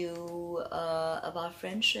teach you about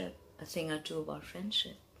friendship, a thing or two about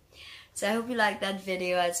friendship. So I hope you like that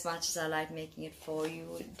video as much as I like making it for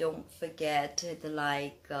you. Don't forget to hit the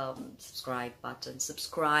like, subscribe button.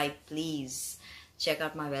 Subscribe, please. Check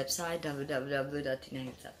out my website,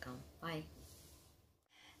 www.tinahits.com. Bye.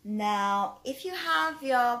 Now, if you have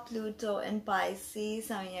your Pluto in Pisces,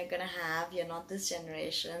 I mean, you're not this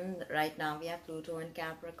generation. Right now, we have Pluto in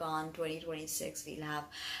Capricorn. 2026, we'll have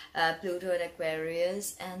Pluto in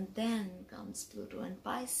Aquarius. And then comes Pluto in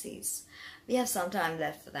Pisces. We have some time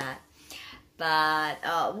left for that. But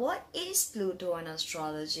what is Pluto in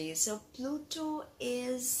astrology? So Pluto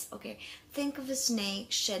is, okay, think of a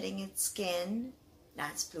snake shedding its skin.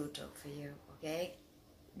 That's Pluto for you, okay?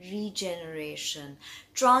 Regeneration,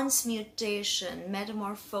 transmutation,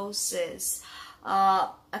 metamorphosis,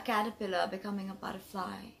 a caterpillar becoming a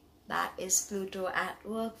butterfly. That is Pluto at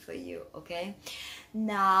work for you, okay?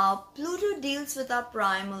 Now, Pluto deals with our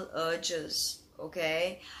primal urges,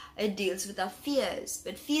 okay? It deals with our fears,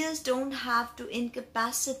 but fears don't have to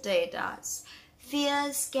incapacitate us.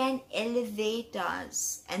 Fears can elevate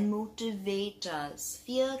us and motivate us.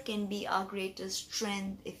 Fear can be our greatest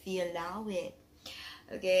strength if we allow it.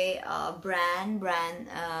 Okay, Bran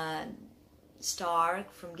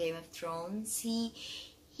Stark from Game of Thrones, he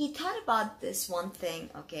thought about this one thing,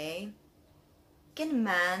 okay? Can a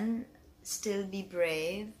man still be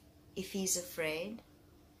brave if he's afraid?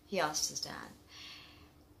 He asked his dad.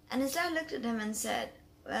 And his dad looked at him and said,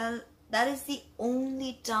 well, that is the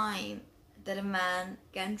only time that a man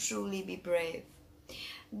can truly be brave.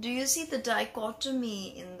 Do you see the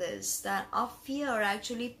dichotomy in this? That our fear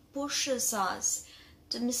actually pushes us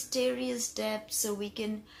to mysterious depths so we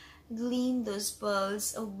can glean those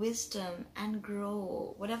pearls of wisdom and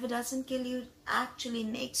grow. Whatever doesn't kill you actually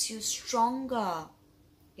makes you stronger.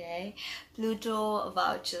 Okay? Pluto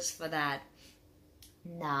vouches for that.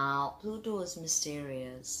 Now, Pluto is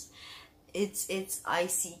mysterious. It's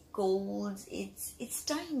icy cold. It's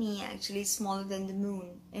tiny, actually, smaller than the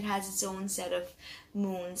moon. It has its own set of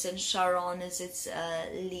moons, and Charon is its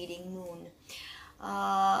leading moon.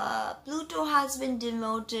 Pluto has been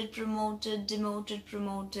demoted, promoted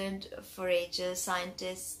for ages.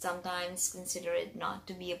 Scientists sometimes consider it not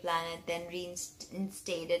to be a planet, then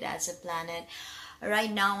reinstated as a planet.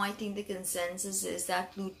 Right now, I think the consensus is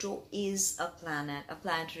that Pluto is a planet, a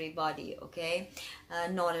planetary body, okay?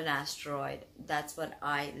 Not an asteroid. That's what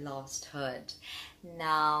I last heard.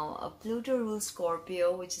 Now, Pluto rules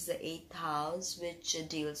Scorpio, which is the 8th house, which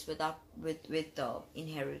deals with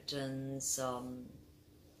inheritance,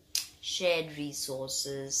 shared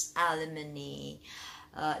resources, alimony,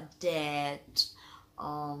 debt,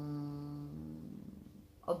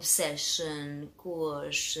 obsession,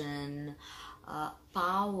 coercion,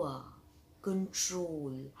 power,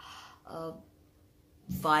 control,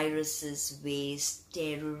 viruses, waste,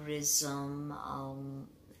 terrorism,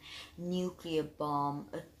 nuclear bomb,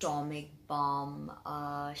 atomic bomb,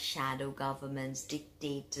 shadow governments,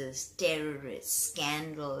 dictators, terrorists,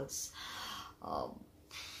 scandals,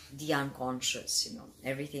 the unconscious, you know,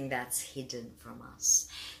 everything that's hidden from us.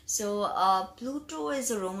 So Pluto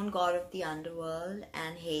is a Roman god of the underworld,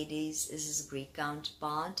 and Hades is his Greek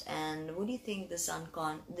counterpart. And what do you think this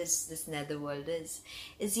netherworld is?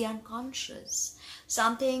 Is the unconscious,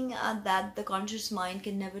 something that the conscious mind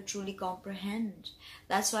can never truly comprehend.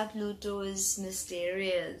 That's why Pluto is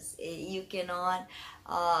mysterious. You cannot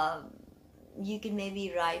you can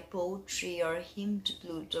maybe write poetry or hymn to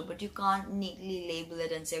Pluto, but you can't neatly label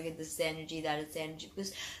it and say, okay, this is the energy, that is the energy,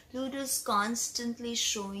 because Pluto is constantly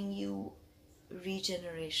showing you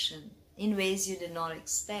regeneration in ways you did not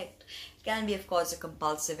expect. It can be, of course, a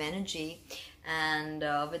compulsive energy, and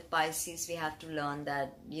with Pisces, we have to learn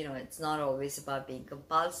that, you know, it's not always about being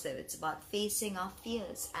compulsive. It's about facing our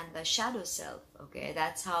fears and the shadow self, okay?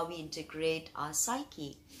 That's how we integrate our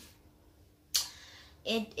psyche.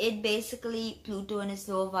 It basically, Pluto and its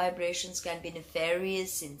lower vibrations can be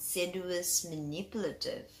nefarious, insidious,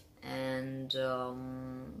 manipulative, and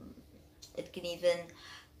it can even,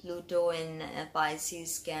 Pluto in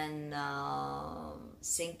Pisces can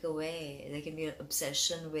sink away. There can be an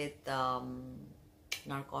obsession with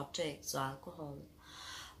narcotics or alcohol.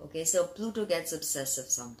 Okay, so Pluto gets obsessive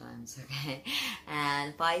sometimes, okay?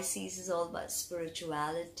 And Pisces is all about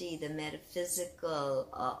spirituality, the metaphysical,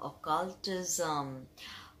 occultism,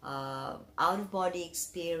 out-of-body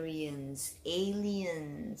experience,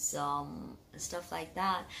 aliens, stuff like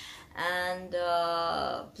that. And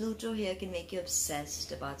Pluto here can make you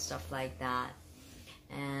obsessed about stuff like that.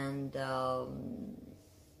 And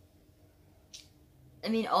I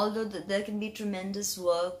mean, although there can be tremendous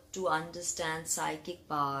work to understand psychic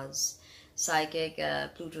powers.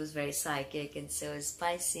 Pluto is very psychic, and so is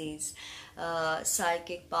Pisces.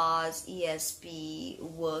 Psychic powers, ESP,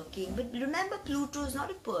 working. But remember, Pluto is not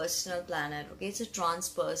a personal planet, okay? It's a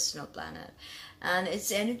transpersonal planet. And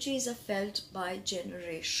its energies are felt by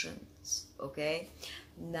generations, okay?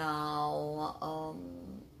 Now,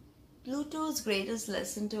 Pluto's greatest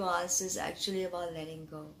lesson to us is actually about letting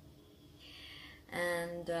go.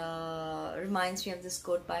 And reminds me of this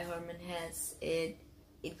quote by Herman Hesse.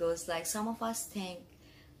 It goes like, some of us think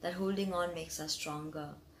that holding on makes us stronger,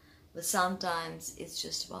 but sometimes it's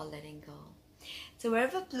just about letting go. So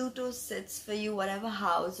wherever Pluto sits for you, whatever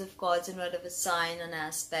house, of course, and whatever sign and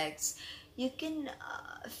aspects, you can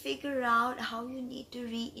figure out how you need to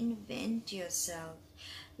reinvent yourself.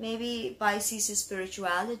 Maybe Pisces is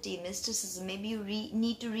spirituality, mysticism. Maybe you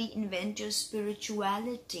need to reinvent your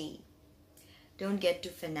spirituality. Don't get too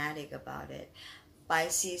fanatic about it.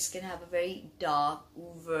 Pisces can have a very dark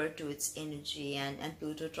over to its energy, and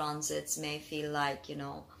Pluto transits may feel like, you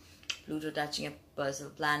know, Pluto touching a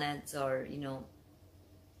personal planets, or, you know,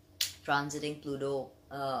 transiting Pluto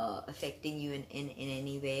affecting you in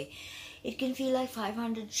any way. It can feel like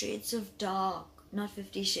 500 shades of dark, not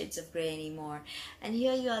 50 shades of grey anymore. And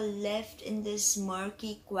here you are left in this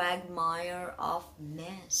murky quagmire of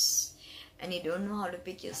mess, and you don't know how to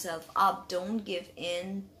pick yourself up. Don't give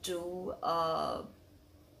in to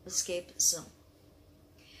escapism.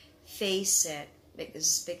 Face it,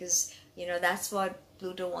 because you know that's what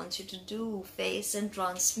Pluto wants you to do. Face and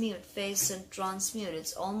transmute, face and transmute.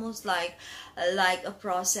 It's almost like a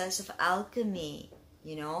process of alchemy.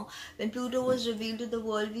 You know, when Pluto was revealed to the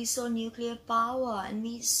world, we saw nuclear power, and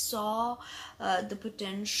we saw the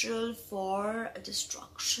potential for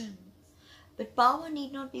destruction. But power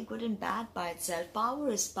need not be good and bad by itself. Power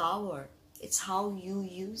is power. It's how you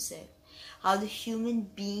use it, how the human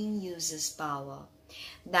being uses power.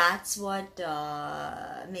 That's what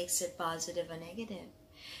makes it positive or negative.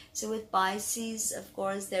 So with Pisces, of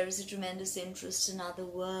course, there is a tremendous interest in other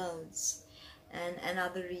worlds and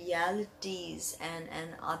other realities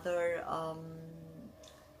and other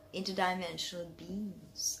interdimensional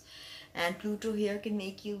beings. And Pluto here can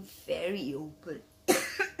make you very open.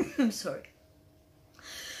 I'm sorry.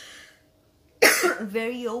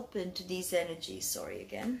 Very open to these energies. Sorry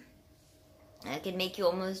again. It can make you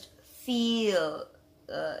almost feel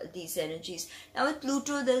these energies. Now with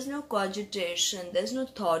Pluto, there's no cogitation, there's no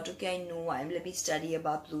thought, okay, I know, let me study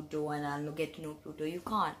about Pluto and I'll get to know Pluto. You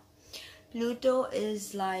can't. Pluto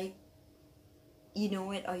is like, you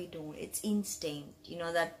know it or you don't. It's instinct, you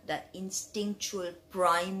know, that instinctual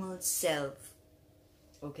primal self,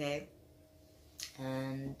 okay?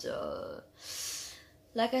 And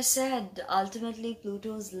like I said, ultimately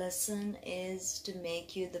Pluto's lesson is to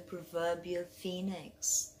make you the proverbial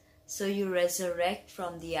phoenix. So you resurrect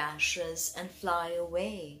from the ashes and fly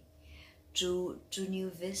away to new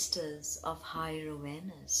vistas of higher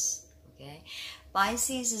awareness. Okay,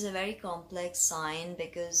 Pisces is a very complex sign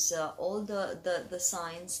because all the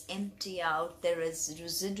signs empty out. There is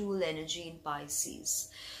residual energy in Pisces.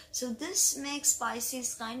 So this makes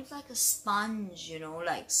Pisces kind of like a sponge, you know,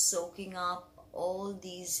 like soaking up all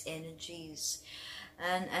these energies.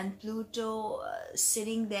 And Pluto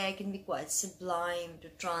sitting there can be quite sublime to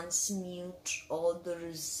transmute all the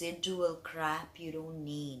residual crap you don't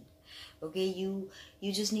need. Okay, you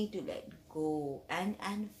just need to let go and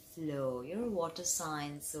flow. You're a water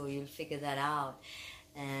sign, so you'll figure that out.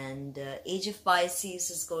 And age of Pisces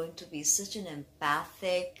is going to be such an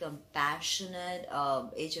empathic, compassionate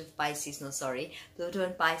age of Pisces. No, sorry, Pluto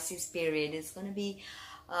and Pisces period is going to be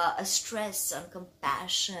a stress on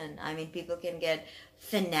compassion. I mean, people can get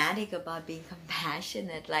fanatic about being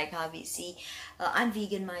compassionate, like how we see, I'm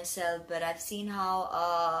vegan myself, but I've seen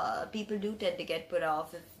how people do tend to get put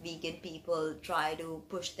off if vegan people try to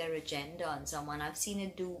push their agenda on someone. I've seen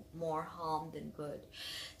it do more harm than good.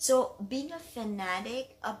 So being a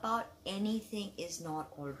fanatic about anything is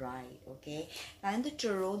not alright, okay? Now in the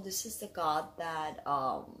Tarot, this is the card that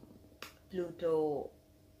Pluto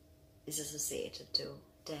is associated to,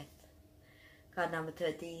 death. Card number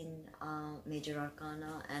 13, Major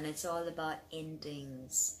Arcana, and it's all about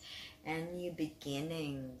endings and new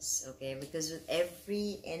beginnings, okay? Because with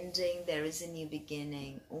every ending, there is a new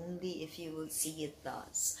beginning, only if you will see it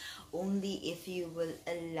thus, only if you will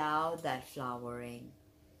allow that flowering,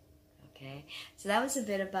 Okay, so that was a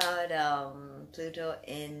bit about Pluto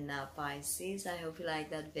in Pisces. I hope you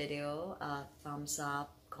liked that video. Thumbs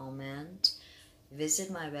up, comment,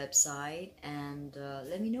 visit my website, and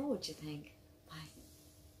let me know what you think.